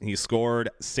 games. He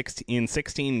scored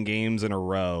 16 games in a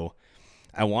row.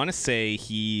 I want to say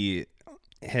he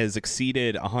has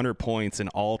exceeded 100 points in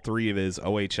all 3 of his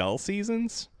OHL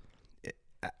seasons.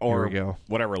 Or here we go.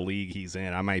 Whatever league he's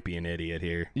in. I might be an idiot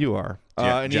here. You are.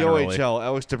 In the OHL,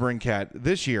 Alex DeBrincat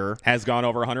this year has gone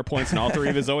over 100 points in all 3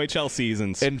 of his OHL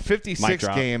seasons. In 56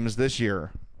 games this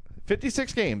year.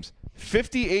 56 games.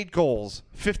 58 goals,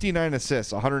 59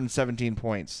 assists, 117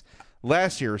 points.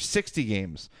 Last year, 60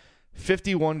 games,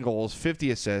 51 goals, 50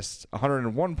 assists,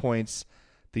 101 points.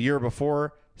 The year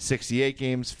before, 68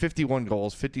 games, 51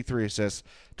 goals, 53 assists,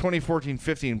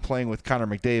 2014-15 playing with Connor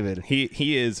McDavid.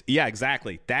 He is, yeah,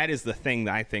 exactly. That is the thing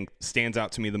that I think stands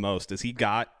out to me the most is he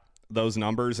got those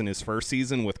numbers in his first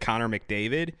season with Connor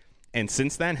McDavid, and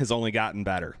since then has only gotten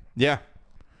better. Yeah,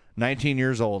 19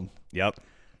 years old. Yep.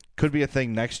 Could be a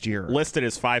thing next year. Listed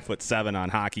as 5'7" on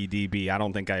Hockey DB. I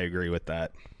don't think I agree with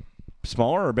that.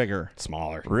 Smaller or bigger?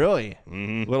 Smaller. Really?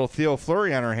 Mm-hmm. Little Theo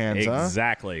Fleury on our hands,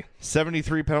 exactly.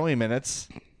 73 penalty minutes,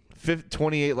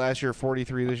 28 last year,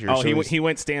 43 this year. Oh, so he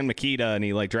went Stan Mikita, and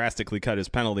he like drastically cut his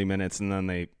penalty minutes, and then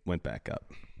they went back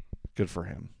up. Good for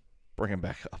him. Bring him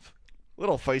back up.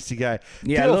 Little feisty guy.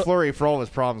 Yeah, Theo Fleury, for all of his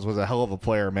problems, was a hell of a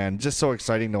player, man. Just so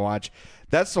exciting to watch.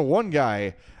 That's the one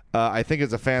guy I think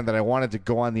as a fan that I wanted to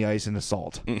go on the ice and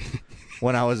assault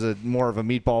when I was more of a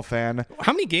meatball fan.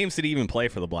 How many games did he even play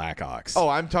for the Blackhawks? Oh,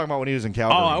 I'm talking about when he was in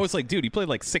Calgary. Oh, I was like, dude, he played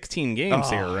like 16 games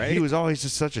here, right? He was always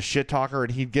just such a shit talker,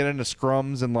 and he'd get into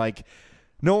scrums, and like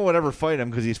no one would ever fight him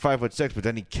because he's 5'6", but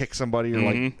then he'd kick somebody or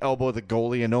like elbow the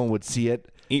goalie, and no one would see it.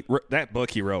 That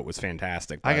book he wrote was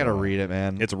fantastic. I gotta read it,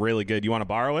 man. It's really good. You want to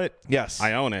borrow it? Yes,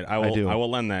 I own it. I will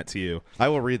lend that to you. I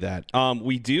will read that.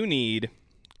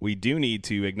 We do need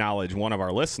to acknowledge one of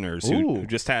our listeners who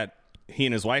just had he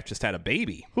and his wife just had a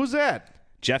baby. Who's that?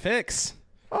 Jeff Hicks.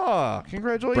 Oh,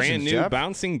 congratulations, brand new Jeff.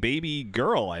 Bouncing baby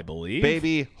girl, I believe.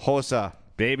 Baby Hossa.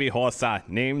 Baby Hossa.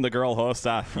 Name the girl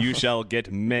Hossa. You shall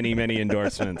get many, many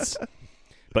endorsements.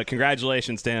 But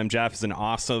congratulations to him. Jeff is an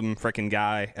awesome freaking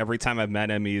guy. Every time I've met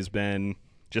him, he's been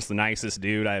just the nicest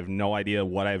dude. I have no idea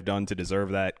what I've done to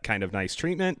deserve that kind of nice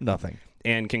treatment. Nothing.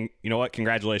 And you know what?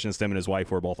 Congratulations to him and his wife.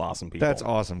 We're both awesome people. That's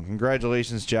awesome.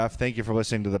 Congratulations, Jeff. Thank you for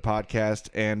listening to the podcast.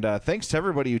 And thanks to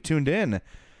everybody who tuned in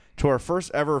to our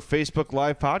first ever Facebook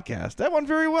Live podcast. That went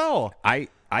very well. I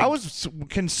was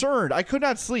concerned. I could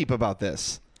not sleep about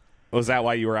this. Was that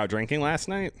why you were out drinking last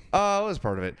night? It was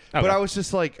part of it. Okay. But I was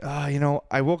just like,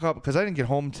 I woke up because I didn't get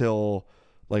home till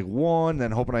like 1,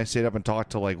 then hoping I stayed up and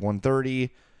talked till like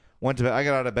 1:30. Went to bed. I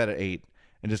got out of bed at 8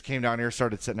 and just came down here,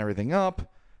 started setting everything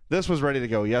up. This was ready to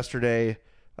go yesterday.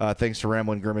 Thanks to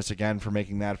Ramblin' Grimace again for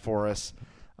making that for us.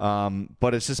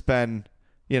 But it's just been,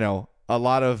 a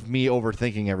lot of me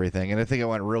overthinking everything. And I think it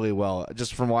went really well.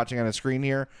 Just from watching on a screen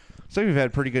here, so we've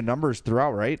had pretty good numbers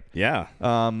throughout, right? Yeah.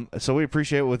 So we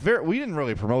appreciate it. We didn't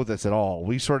really promote this at all.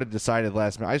 We sort of decided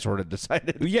last minute. I sort of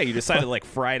decided. Yeah, you decided like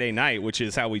Friday night, which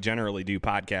is how we generally do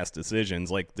podcast decisions.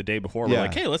 Like the day before, we're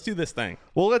like, hey, let's do this thing.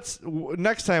 Well,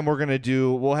 next time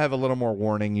we'll have a little more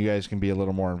warning. You guys can be a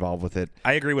little more involved with it.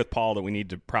 I agree with Paul that we need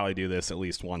to probably do this at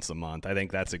least once a month. I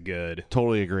think that's a good.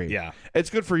 Totally agree. Yeah. It's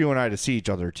good for you and I to see each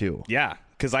other too. Yeah.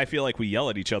 Because I feel like we yell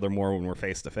at each other more when we're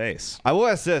face to face. I will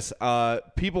ask this: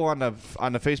 people on the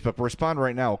Facebook, respond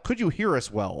right now. Could you hear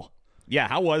us well? Yeah,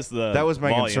 how was the? That was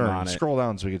my concern. On it? Scroll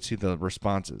down so we could see the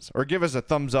responses, or give us a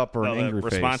thumbs up or an angry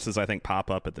face. Responses, I think,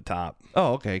 pop up at the top.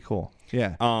 Oh, okay, cool.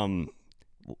 Yeah.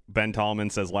 Ben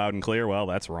Tallman says loud and clear. Well,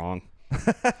 that's wrong.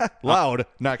 Loud,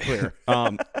 not clear.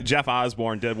 Jeff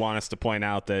Osborne did want us to point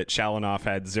out that Shalanoff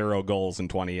had 0 goals in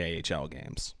 20 AHL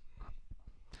games.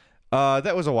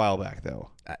 That was a while back, though.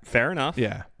 Fair enough.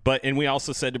 Yeah. And we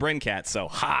also said to Brincat, so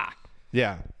ha.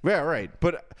 Yeah, right.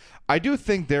 But I do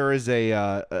think there is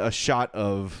a shot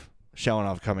of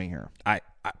Shalanoff coming here.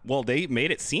 Well, they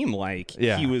made it seem like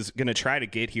he was going to try to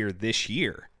get here this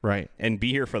year. Right. And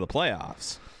be here for the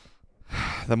playoffs.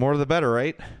 The more the better,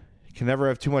 right? You can never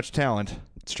have too much talent.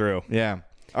 It's true. Yeah.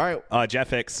 All right. Jeff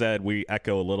Hicks said we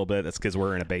echo a little bit. That's because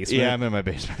we're in a basement. Yeah, I'm in my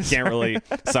basement. Can't really.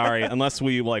 Sorry, unless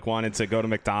we wanted to go to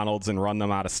McDonald's and run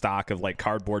them out of stock of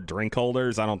cardboard drink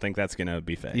holders. I don't think that's gonna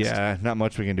be fixed. Yeah, not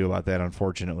much we can do about that,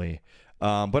 unfortunately.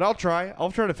 But I'll try.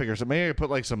 I'll try to figure something. Maybe I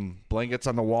put some blankets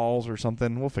on the walls or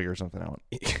something. We'll figure something out.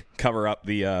 Cover up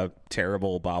the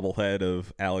terrible bobblehead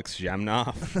of Alex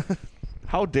Zhemnov.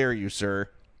 How dare you, sir?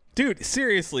 Dude,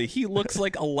 seriously, he looks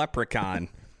like a leprechaun.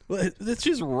 That's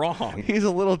just wrong. He's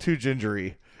a little too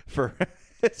gingery for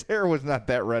his hair was not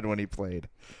that red when he played.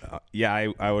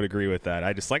 Yeah, I would agree with that.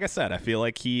 Like I said, I feel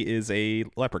like he is a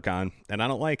leprechaun, and I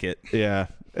don't like it. Yeah,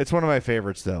 it's one of my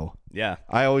favorites, though. Yeah,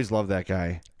 I always love that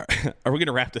guy. Are we going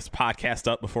to wrap this podcast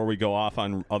up before we go off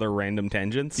on other random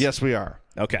tangents? Yes, we are.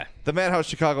 Okay. The Madhouse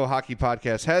Chicago Hockey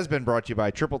Podcast has been brought to you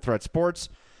by Triple Threat Sports.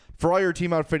 For all your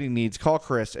team outfitting needs, call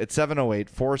Chris at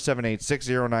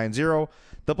 708-478-6090.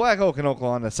 The Black Oak in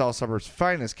Oklahoma, the South Suburbs'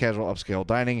 finest casual upscale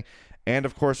dining. And,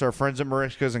 of course, our friends at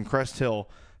Marishka's in Crest Hill,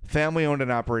 family-owned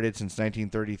and operated since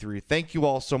 1933. Thank you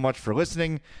all so much for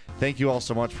listening. Thank you all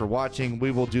so much for watching.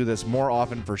 We will do this more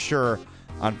often for sure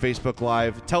on Facebook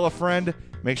Live. Tell a friend.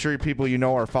 Make sure people you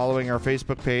know are following our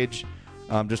Facebook page.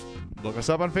 Just look us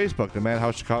up on Facebook, the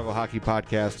Madhouse Chicago Hockey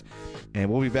Podcast, and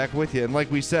we'll be back with you. And like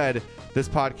we said, this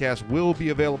podcast will be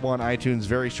available on iTunes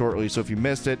very shortly, so if you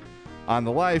missed it on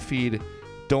the live feed,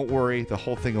 don't worry. The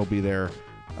whole thing will be there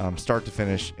start to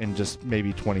finish in just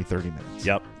maybe 20, 30 minutes.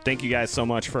 Yep. Thank you guys so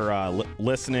much for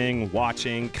listening,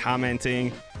 watching,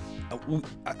 commenting.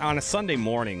 On a Sunday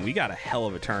morning, we got a hell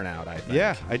of a turnout, I think.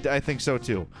 Yeah, I think so,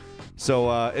 too.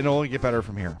 So it'll only get better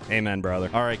from here. Amen, brother.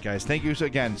 All right, guys. Thank you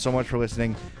again so much for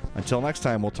listening. Until next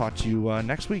time, we'll talk to you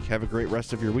next week. Have a great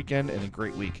rest of your weekend and a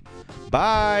great week.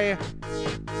 Bye.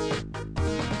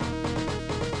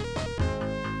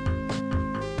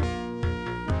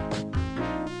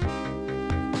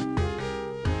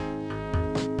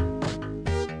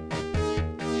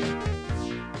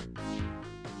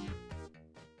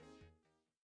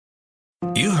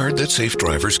 You heard that safe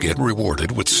drivers get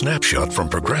rewarded with Snapshot from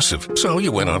Progressive, so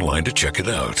you went online to check it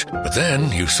out. But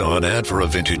then you saw an ad for a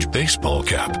vintage baseball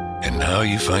cap, and now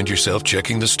you find yourself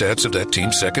checking the stats of that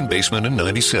team's second baseman in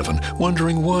 '97,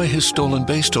 wondering why his stolen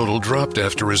base total dropped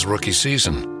after his rookie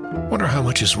season. Wonder how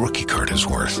much his rookie card is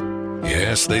worth.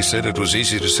 Yes, they said it was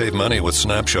easy to save money with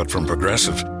Snapshot from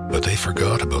Progressive, but they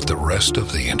forgot about the rest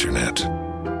of the internet.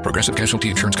 Progressive Casualty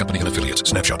Insurance Company and Affiliates.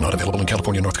 Snapshot not available in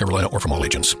California, North Carolina, or from all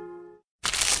agents.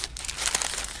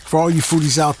 For all you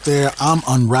foodies out there, I'm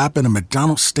unwrapping a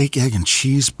McDonald's steak, egg, and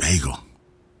cheese bagel.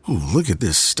 Ooh, look at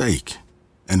this steak.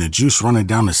 And the juice running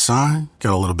down the side.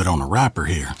 Got a little bit on the wrapper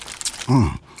here.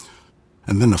 And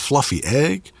then the fluffy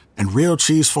egg and real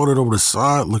cheese folded over the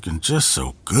side, looking just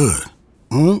so good.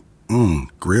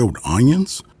 Grilled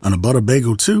onions and a butter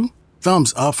bagel too.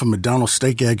 Thumbs up for McDonald's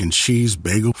steak, egg, and cheese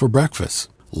bagel for breakfast.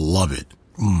 Love it.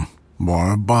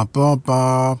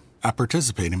 Ba-ba-ba-ba. I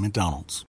participate in McDonald's.